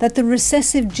now that the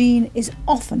recessive gene is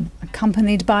often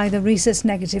accompanied by the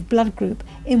rhesus-negative blood group,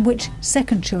 in which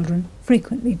second children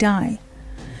frequently die.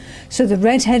 So the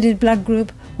red-headed blood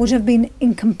group would have been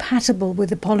incompatible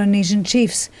with the Polynesian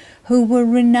chiefs, who were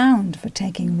renowned for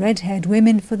taking red-haired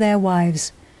women for their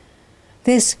wives.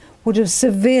 This would have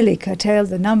severely curtailed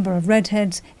the number of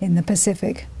redheads in the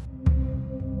Pacific.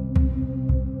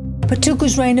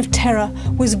 Patuku's reign of terror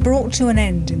was brought to an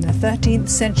end in the 13th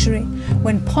century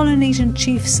when Polynesian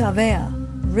chief Savea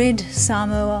rid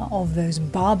Samoa of those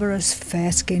barbarous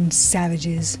fair-skinned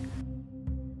savages.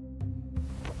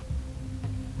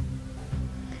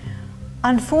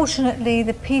 Unfortunately,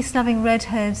 the peace-loving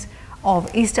redheads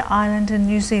of Easter Island and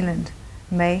New Zealand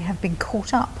may have been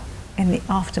caught up in the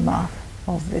aftermath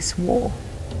of this war.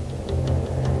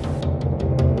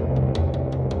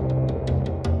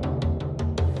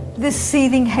 This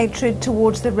seething hatred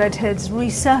towards the redheads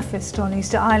resurfaced on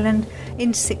Easter Island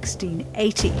in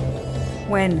 1680,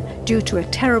 when, due to a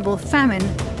terrible famine,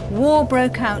 war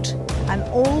broke out and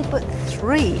all but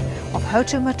 3 of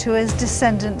Hotumatua's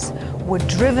descendants were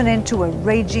driven into a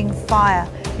raging fire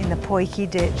in the Poiki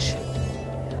ditch.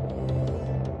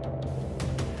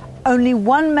 Only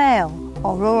one male,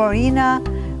 Ororina,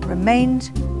 remained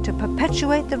to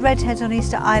perpetuate the redheads on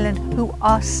Easter Island, who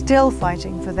are still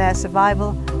fighting for their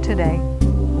survival today.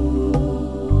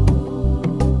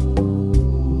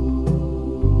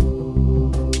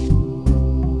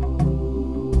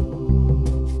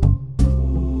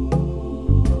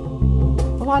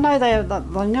 Well, I know the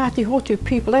Ngāti Hotu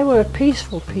people, they were a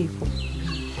peaceful people.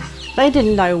 They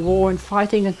didn't know war and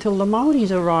fighting until the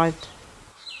Māoris arrived.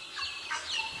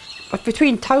 But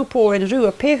between Taupo and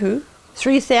Ruapehu,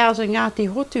 3,000 Ngāti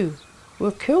Hotu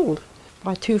were killed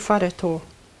by 2 whareto.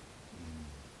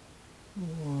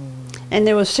 And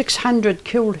there were 600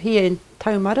 killed here in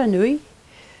Taumaranui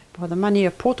by the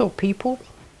Maniapoto people.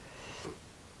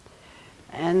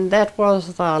 And that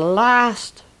was the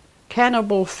last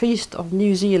cannibal feast of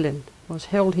New Zealand. It was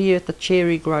held here at the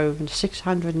Cherry Grove, and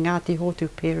 600 Ngāti Hotu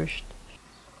perished.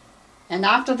 And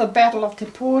after the Battle of Te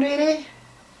Pōrere,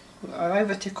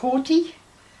 over Te Koti,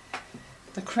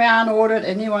 the Crown ordered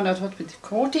anyone that was with Te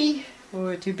Koti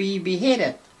were to be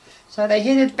beheaded. So they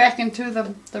headed back into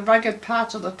the rugged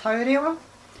parts of the Taurewa,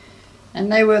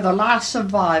 and they were the last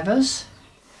survivors.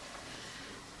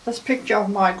 This picture of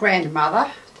my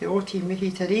grandmother, Te Oti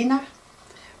Mihitarina,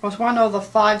 was one of the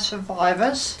 5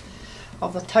 survivors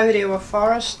of the Taurewa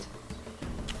forest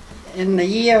in the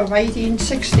year of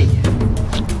 1860.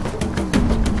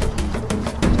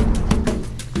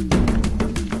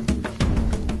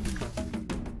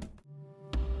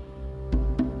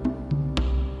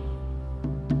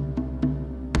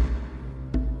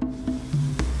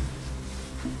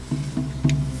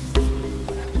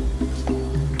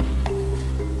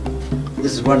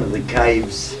 This is one of the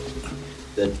caves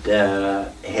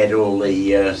that had all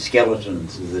the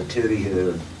skeletons of the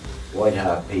Turihu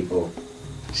Waitaha people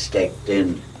stacked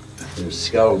in. There were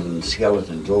skulls and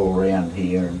skeletons all around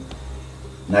here. In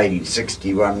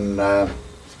 1861,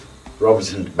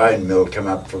 Robinson's bone mill come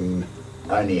up from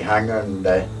Onehunga and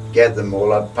gathered them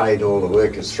all up, paid all the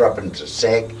workers threepence a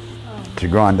sack to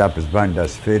grind up as bone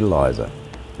dust fertiliser.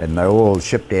 And they were all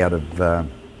shipped out of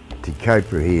Te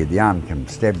Kaupuru here. The Armed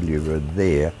Constabulary were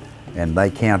there, and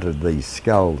they counted these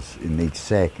skulls in each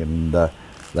sack, and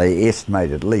they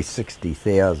estimated at least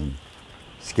 60,000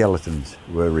 skeletons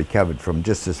were recovered from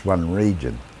just this one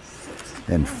region.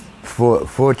 And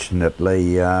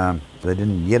fortunately, they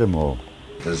didn't get them all.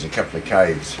 There's a couple of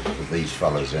caves with these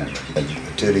fellows in. The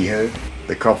Turihu,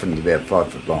 the coffin's about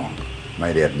 5 foot long,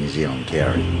 made out of New Zealand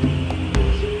kauri.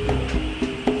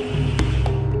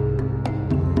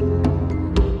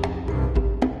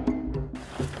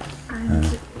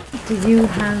 Do you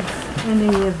have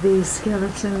any of these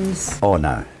skeletons? Oh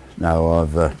no, no,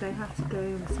 I've... They have to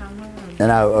go somewhere?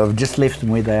 No, I've just left them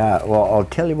where they are. Well, I'll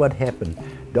tell you what happened.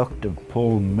 Dr.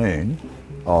 Paul Moon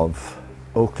of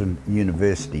Auckland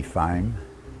University fame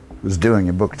was doing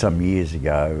a book some years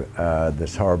ago,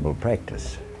 This Horrible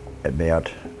Practice.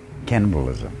 about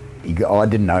cannibalism. I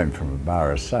didn't know him from a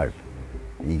bar of soap.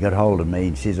 He got hold of me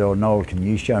and says, "Oh, Noel, can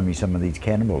you show me some of these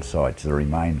cannibal sites, the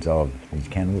remains of these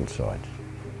cannibal sites?"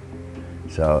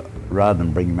 So rather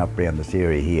than bring him up around this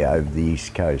area here over the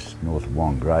east coast, north of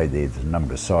Wongaree, there's a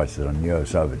number of sites that I knew of,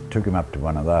 so I took him up to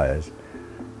one of those.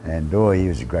 And he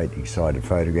was a great excited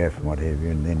photographer and what have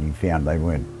you, and then he found they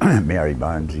weren't Maori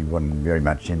bones, he wasn't very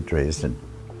much interested.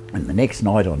 And the next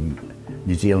night on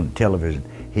New Zealand television,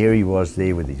 here he was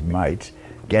there with his mates,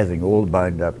 gathering all the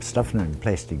bones up, stuffing them in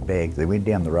plastic bags. They went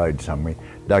down the road somewhere,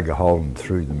 dug a hole and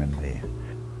threw them in there.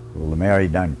 Well, the Maori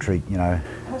don't treat,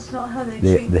 That's not how they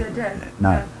treat their dead.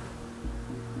 No.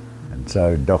 And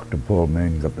so Dr. Paul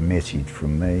Moon got the message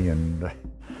from me, and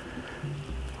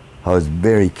I was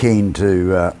very keen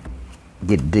to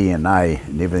get DNA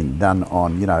and everything done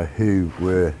on, who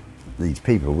were these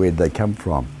people, where'd they come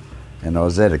from. And I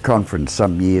was at a conference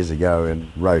some years ago in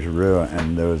Rotorua,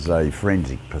 and there was a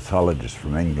forensic pathologist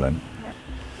from England.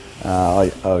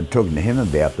 I was talking to him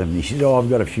about them, and he said, "Oh, I've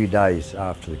got a few days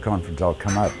after the conference, I'll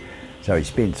come up." So he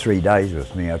spent 3 days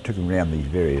with me. I took him around these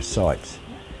various sites.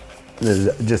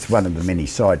 There's just one of the many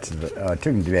sites. I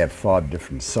took him to about 5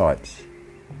 different sites.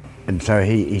 And so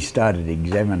he started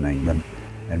examining them,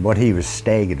 and what he was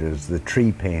staggered was the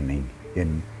tree panning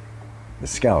in the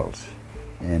skulls.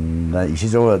 And he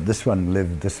says, "Oh, this one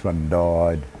lived, this one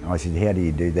died." I said, "How do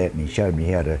you do that?" And he showed me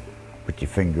how to put your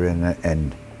finger in it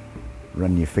and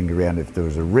run your finger around. If there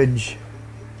was a ridge,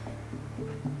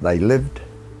 they lived,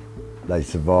 they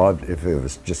survived. If it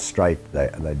was just straight, they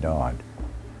died.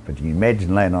 But you can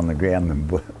imagine laying on the ground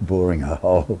and boring a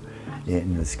hole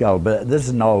in the skull. But this is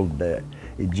an old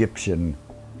Egyptian,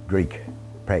 Greek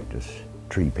practice,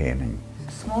 tree panning.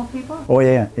 Small people? Oh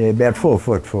yeah, about 4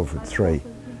 foot, 4'3".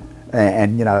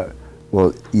 And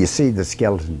well, you see the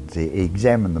skeletons, he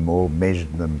examined them all,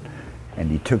 measured them, and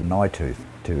he took an eye tooth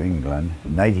to England.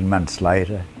 And 18 months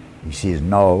later, he says,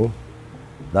 "Noel,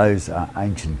 those are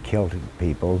ancient Celtic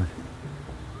people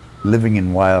living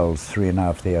in Wales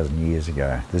 3,500 years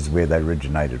ago. This is where they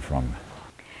originated from."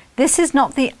 This is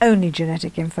not the only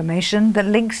genetic information that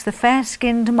links the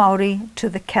fair-skinned Maori to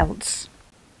the Celts.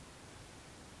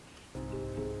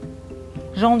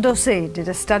 Jean Dosset did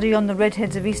a study on the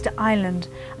redheads of Easter Island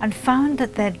and found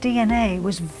that their DNA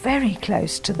was very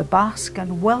close to the Basque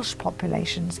and Welsh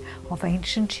populations of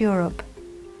ancient Europe.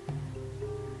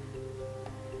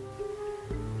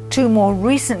 2 more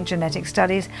recent genetic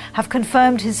studies have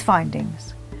confirmed his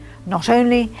findings. Not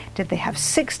only did they have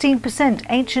 16%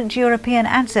 ancient European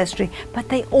ancestry, but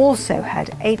they also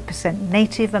had 8%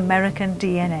 Native American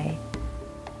DNA.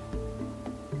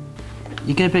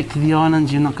 You go back to the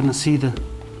islands, you're not going to see the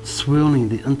swirling,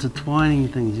 the intertwining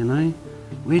things,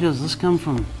 Where does this come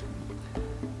from?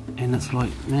 And it's like,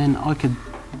 man, I could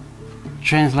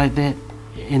translate that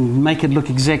and make it look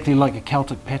exactly like a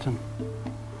Celtic pattern.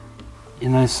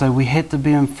 So we had to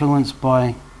be influenced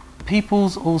by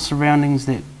peoples or surroundings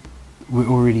that were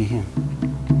already here.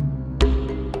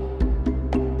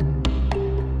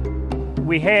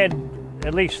 We had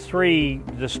at least 3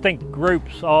 distinct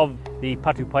groups of the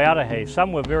Patupaiarehe.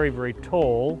 Some were very, very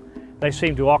tall. They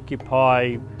seemed to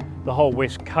occupy the whole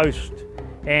west coast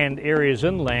and areas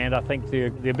inland. I think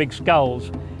their big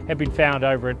skulls have been found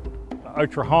over at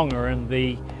Otrahonga in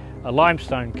the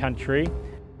limestone country.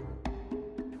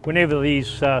 Whenever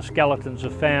these skeletons are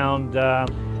found,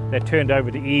 they're turned over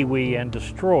to iwi and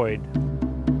destroyed.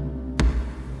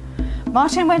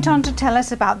 Martin went on to tell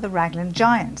us about the Raglan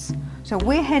giants, so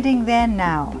we're heading there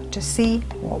now to see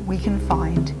what we can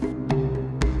find.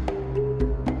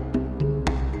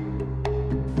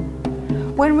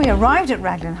 When we arrived at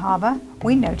Raglan Harbour,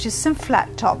 we noticed some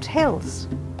flat-topped hills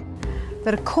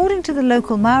that, according to the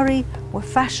local Maori, were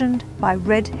fashioned by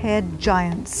red-haired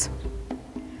giants.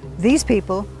 These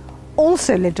people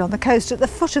also lived on the coast at the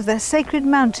foot of their sacred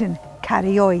mountain,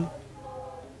 Karioi.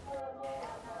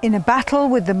 In a battle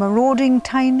with the marauding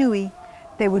Tainui,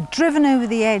 they were driven over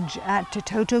the edge at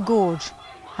Tototo Gorge,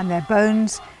 and their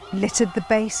bones littered the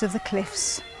base of the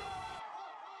cliffs.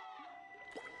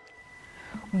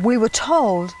 We were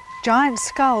told giant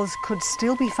skulls could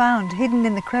still be found hidden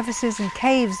in the crevices and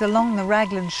caves along the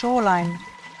Raglan shoreline.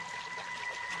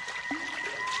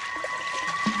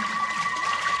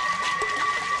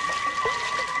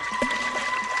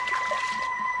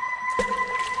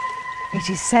 It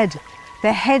is said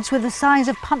their heads were the size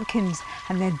of pumpkins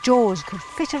and their jaws could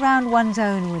fit around one's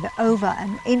own with over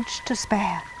an inch to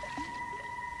spare.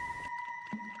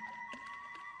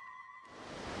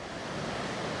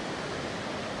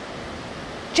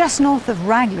 Just north of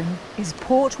Raglan is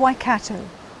Port Waikato,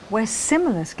 where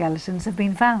similar skeletons have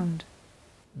been found.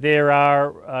 There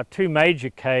are two major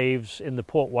caves in the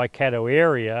Port Waikato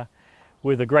area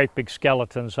where the great big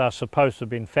skeletons are supposed to have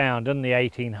been found in the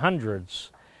 1800s.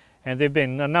 And there have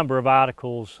been a number of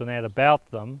articles and that about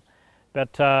them.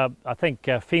 But I think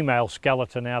a female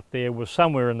skeleton out there was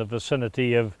somewhere in the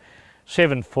vicinity of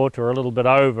 7 foot or a little bit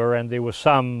over, and there were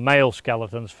some male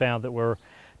skeletons found that were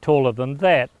taller than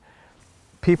that.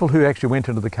 People who actually went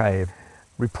into the cave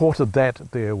reported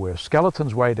that there were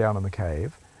skeletons way down in the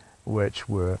cave, which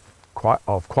were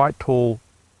quite tall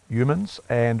humans,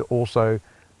 and also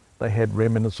they had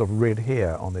remnants of red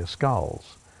hair on their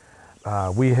skulls.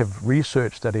 We have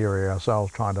researched that area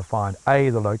ourselves, trying to find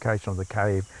the location of the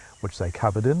cave which they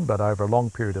covered in, but over a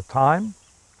long period of time,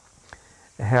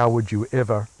 how would you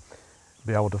ever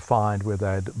be able to find where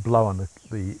they'd blown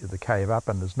the cave up?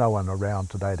 And there's no one around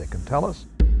today that can tell us.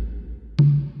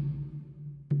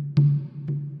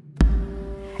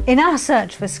 In our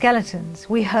search for skeletons,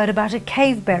 we heard about a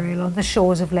cave burial on the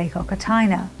shores of Lake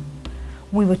Okataina.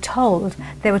 We were told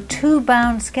there were 2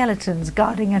 bound skeletons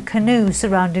guarding a canoe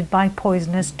surrounded by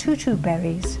poisonous tutu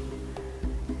berries.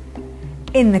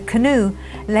 In the canoe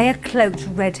lay a cloaked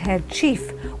red-haired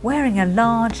chief wearing a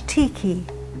large tiki.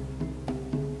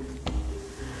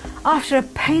 After a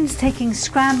painstaking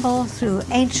scramble through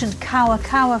ancient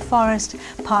kawa forest,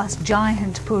 past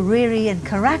giant puriri and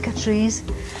karaka trees,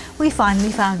 we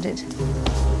finally found it.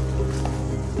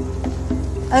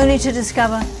 Only to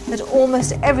discover that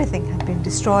almost everything had been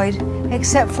destroyed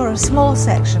except for a small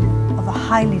section of a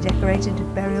highly decorated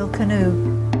burial canoe.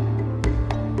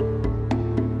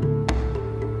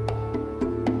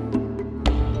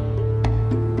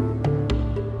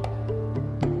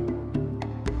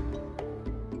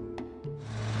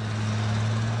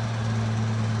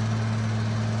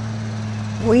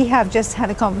 We have just had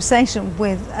a conversation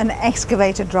with an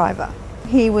excavator driver.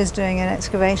 He was doing an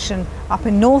excavation up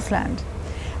in Northland,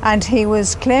 and he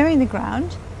was clearing the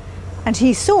ground, and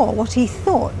he saw what he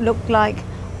thought looked like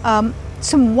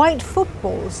some white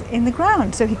footballs in the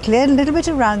ground. So he cleared a little bit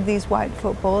around these white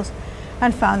footballs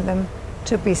and found them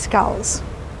to be skulls.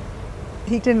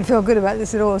 He didn't feel good about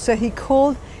this at all, so he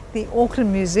called the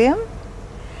Auckland Museum,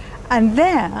 and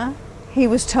there he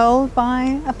was told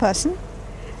by a person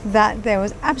that there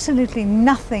was absolutely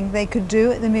nothing they could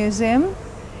do at the museum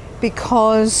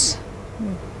because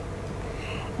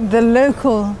the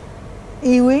local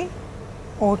iwi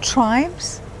or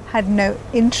tribes had no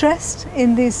interest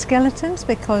in these skeletons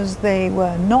because they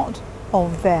were not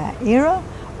of their era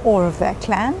or of their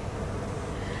clan,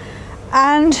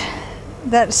 and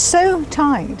that so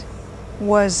tied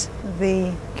was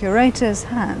the curator's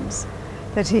hands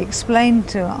that he explained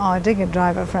to our digger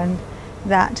driver friend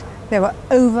that there were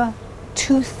over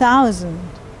 2,000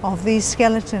 of these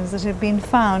skeletons that had been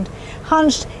found,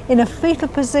 hunched in a fetal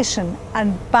position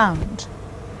and bound,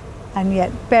 and yet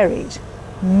buried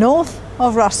north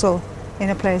of Russell in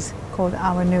a place called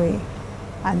Awanui.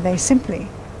 And they simply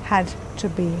had to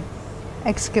be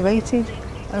excavated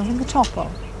over the top of.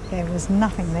 There was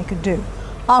nothing they could do.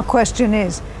 Our question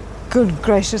is, good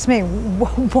gracious me,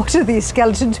 what are these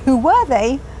skeletons? Who were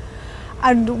they?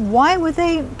 And why were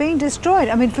they being destroyed?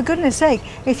 I mean, for goodness sake,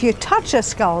 if you touch a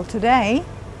skull today,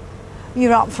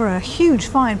 you're up for a huge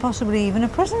fine, possibly even a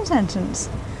prison sentence.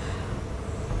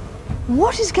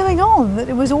 What is going on that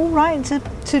it was all right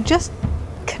to just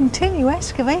continue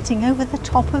excavating over the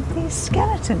top of these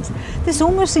skeletons? This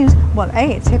almost seems, well,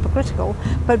 A, it's hypocritical,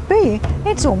 but B,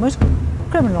 it's almost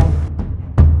criminal.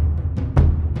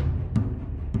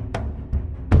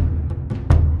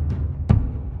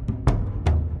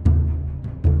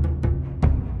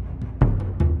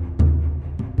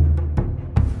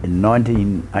 In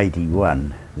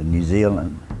 1981,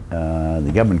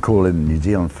 the government called in the New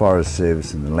Zealand Forest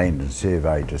Service and the Land and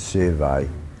Survey to survey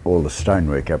all the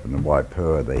stonework up in the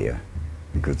Waipua there,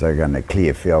 because they were going to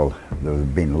clear fell. There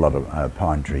had been a lot of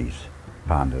pine trees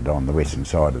planted on the western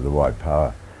side of the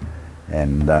Waipua,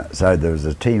 and so there was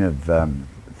a team of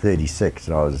 36,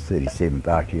 and I was the 37th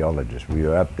archaeologist. We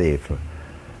were up there for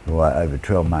over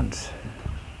 12 months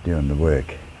doing the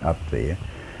work up there,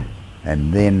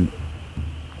 and then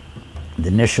the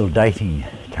initial dating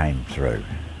came through,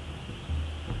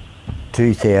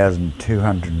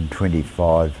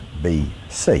 2225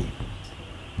 BC,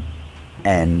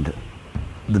 and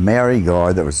the Maori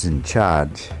guy that was in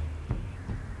charge,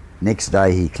 next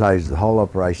day he closed the whole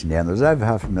operation down. There was over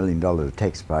 $500,000 of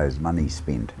taxpayers' money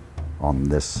spent on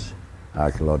this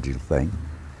archaeological thing.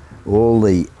 All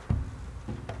the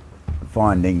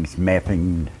findings,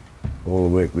 mapping, all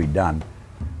the work we'd done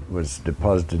was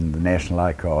deposited in the National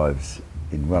Archives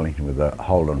in Wellington with a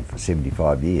hold on for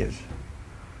 75 years.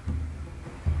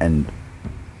 And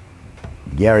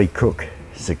Gary Cook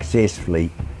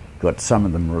successfully got some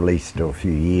of them released a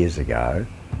few years ago,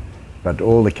 but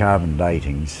all the carbon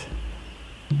datings,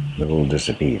 they've all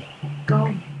disappeared.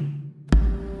 Gone.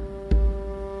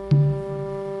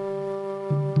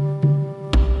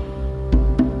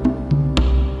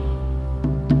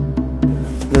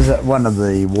 There's one of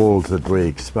the walls that we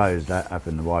exposed up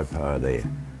in the Waipoa there,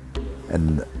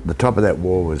 and the top of that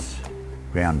wall was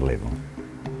ground level.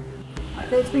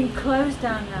 It's been closed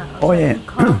down now. Oh, yeah. You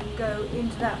can't go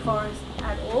into that forest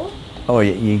at all? Oh,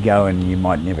 you go and you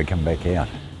might never come back out.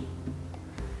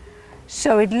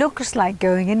 So it looks like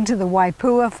going into the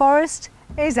Waipoa forest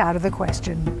is out of the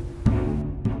question.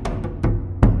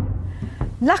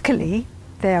 Luckily,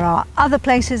 there are other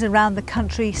places around the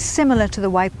country similar to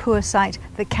the Waipoa site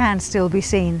that can still be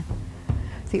seen.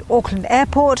 The Auckland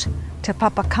Airport, Te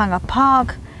Papakanga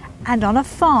Park, and on a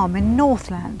farm in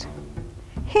Northland.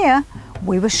 Here,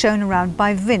 we were shown around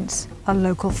by Vince, a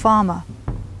local farmer.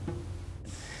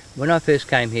 When I first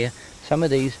came here, some of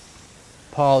these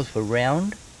piles were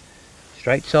round,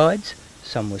 straight sides,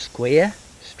 some were square,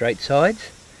 straight sides,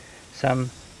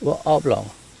 some were oblong.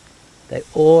 They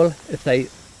all,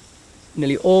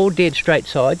 nearly all dead straight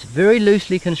sides, very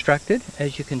loosely constructed,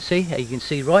 as you can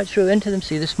see right through into them.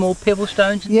 See the small pebble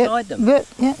stones inside them? Yep.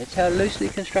 That's how loosely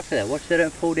constructed they are. Watch they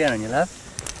don't fall down on you, love,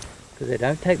 because they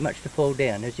don't take much to fall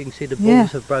down. As you can see, the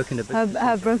balls have broken a bit.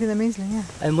 I've broken them easily, yeah.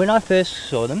 And when I first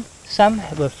saw them, some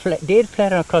were dead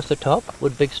flat across the top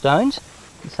with big stones,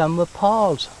 and some were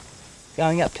piles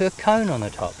going up to a cone on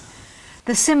the top.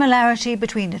 The similarity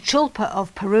between the chulpa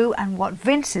of Peru and what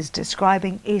Vince is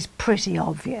describing is pretty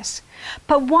obvious.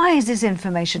 But why is this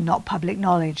information not public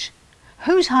knowledge?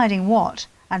 Who's hiding what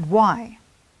and why?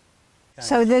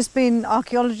 So there's been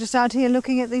archaeologists out here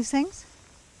looking at these things?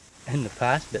 In the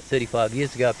past, about 35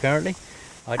 years ago apparently.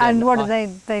 And what are they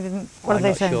saying? I'm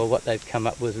not sure what they've come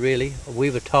up with really. We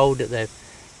were told that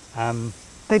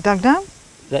they dug down?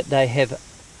 That they have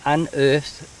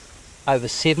unearthed over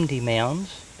 70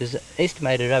 mounds. There's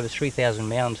estimated over 3,000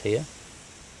 mounds here.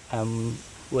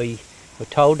 We were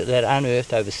told that they'd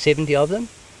unearthed over 70 of them.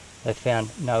 They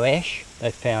found no ash, they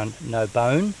found no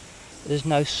bone, there's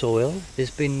no soil,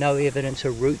 there's been no evidence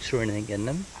of roots or anything in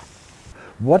them.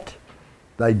 What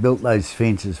they built those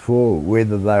fences for,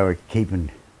 whether they were keeping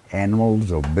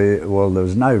animals or birds, well, there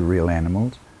was no real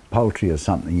animals, poultry or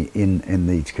something in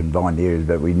these confined areas,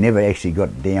 but we never actually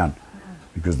got down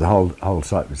because the whole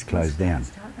site was closed down.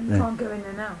 And you can't go in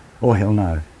there now? Oh, hell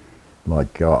no.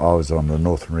 Like I was on the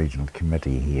Northern Regional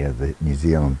Committee here, the New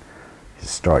Zealand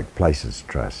Historic Places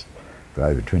Trust, for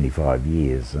over 25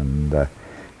 years, and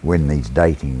when these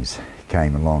datings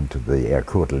came along to our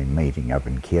quarterly meeting up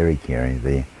in Kerry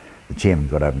there, the chairman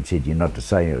got up and said, "You're not to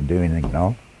say or do anything,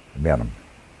 Noel, about them."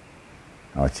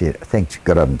 I said, "Thanks,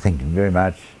 got up and thanked him very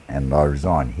much, and I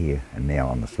resign here and now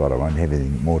on the spot. I won't have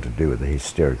anything more to do with the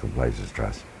Historical Places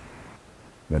Trust."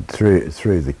 But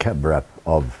through the cover-up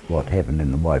of what happened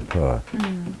in the Waipoa,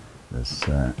 this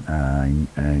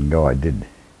guy did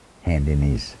hand in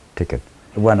his ticket.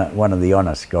 One of the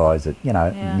honest guys that,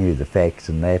 knew the facts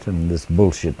and that, and this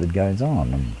bullshit that goes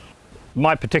on. And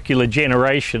my particular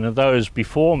generation and those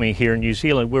before me here in New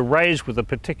Zealand were raised with a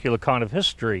particular kind of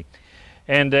history.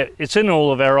 And it's in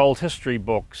all of our old history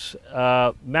books.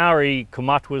 Maori,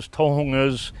 Kamatwas,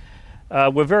 Tohungas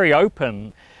were very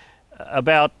open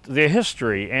about their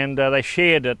history, and they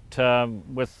shared it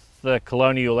with the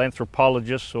colonial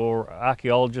anthropologists or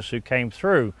archaeologists who came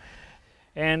through.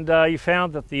 And you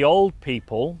found that the old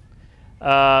people,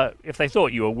 if they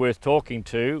thought you were worth talking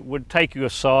to, would take you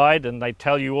aside and they'd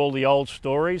tell you all the old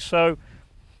stories. So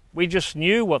we just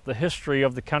knew what the history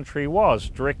of the country was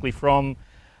directly from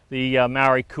the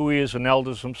Maori kuias and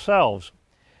elders themselves.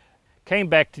 Came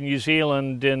back to New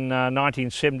Zealand in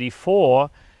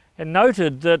 1974 and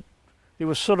noted that there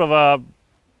was sort of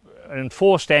an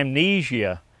enforced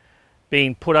amnesia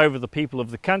being put over the people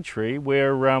of the country,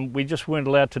 where we just weren't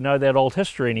allowed to know that old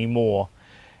history anymore.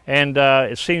 And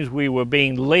it seems we were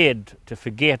being led to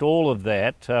forget all of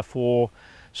that for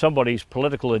somebody's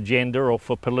political agenda or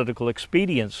for political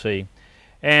expediency.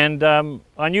 And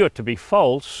I knew it to be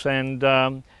false, and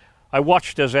I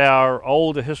watched as our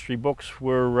older history books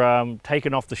were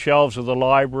taken off the shelves of the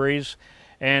libraries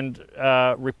and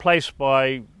replaced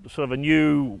by sort of a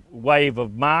new wave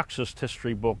of Marxist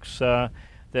history books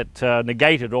that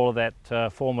negated all of that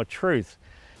former truth.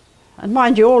 And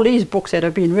mind you, all these books that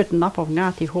have been written up of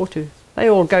Ngāti Hotu, they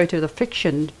all go to the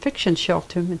fiction shelf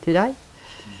today.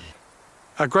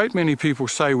 A great many people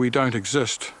say we don't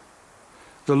exist.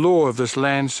 The law of this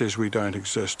land says we don't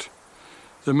exist.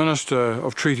 The Minister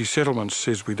of Treaty Settlements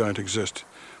says we don't exist.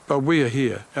 But we are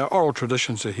here, our oral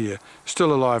traditions are here,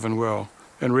 still alive and well,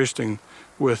 and resting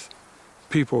with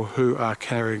people who are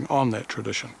carrying on that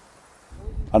tradition.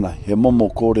 Ana, he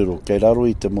momo kōrero, kei raro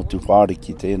I te motu whāre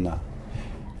ki tēnā.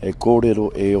 E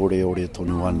kōrero e ore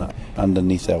tonu ana.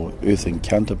 Underneath our earthen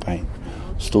counterpane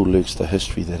still lurks the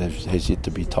history that has yet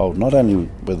to be told, not only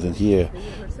within here,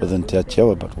 within Te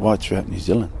Atiawa, but right throughout New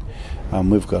Zealand.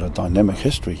 We've got a dynamic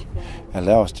history.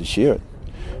 Allow us to share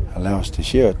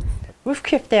it. We've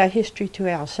kept our history to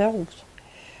ourselves.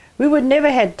 We would never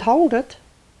have told it.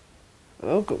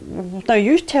 No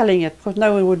use telling it, because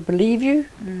no one would believe you.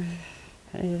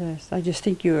 They just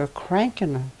think you're a crank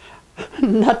and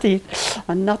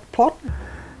a nut pot.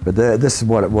 But this is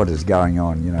what is going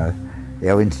on, you know.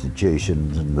 Our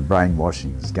institutions and the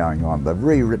brainwashing is going on. They've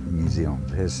rewritten New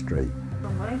Zealand's history.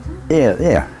 From Wellington?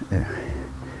 Yeah.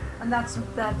 And that's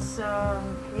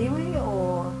iwi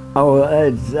or? Oh,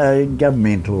 it's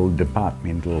governmental,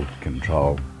 departmental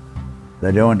control.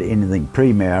 They don't want anything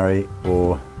pre-Maori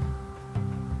or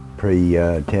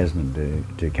pre-Tasman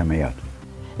to come out.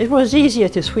 It was easier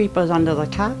to sweep us under the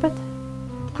carpet,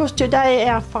 because today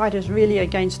our fight is really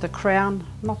against the Crown,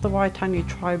 not the Waitangi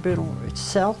Tribunal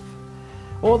itself,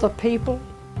 or the people.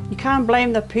 You can't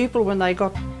blame the people when they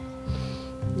got,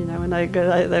 you know, when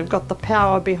they've got the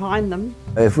power behind them.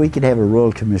 If we could have a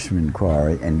Royal Commission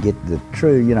inquiry and get the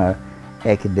true, you know,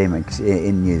 academics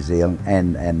in New Zealand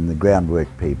and the groundwork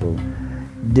people,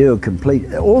 do a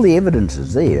complete, all the evidence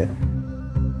is there.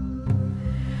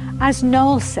 As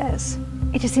Noel says,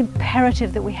 it is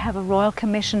imperative that we have a Royal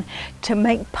Commission to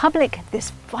make public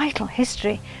this vital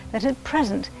history that at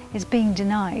present is being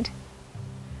denied.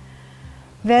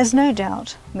 There's no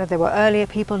doubt that there were earlier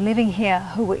people living here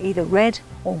who were either red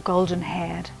or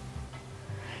golden-haired.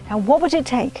 Now, what would it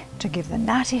take to give the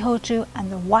Ngāti Hotu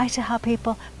and the Waitaha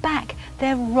people back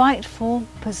their rightful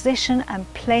position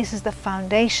and place as the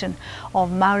foundation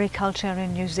of Maori culture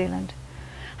in New Zealand,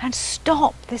 and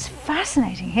stop this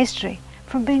fascinating history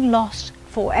from being lost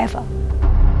forever?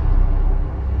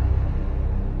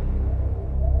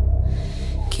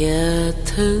 Kia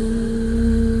tū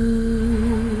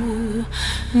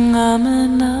ngā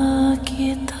mana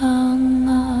ki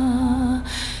tanga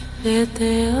e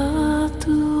te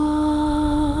atua.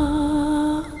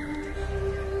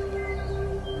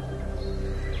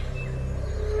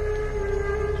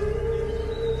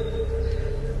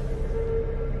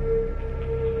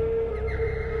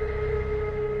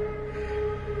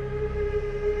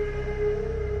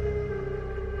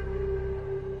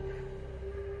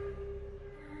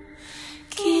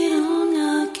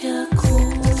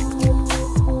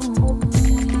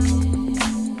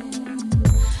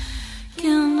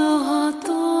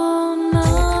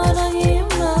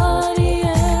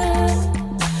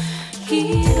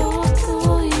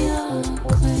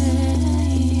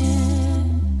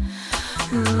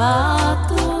 My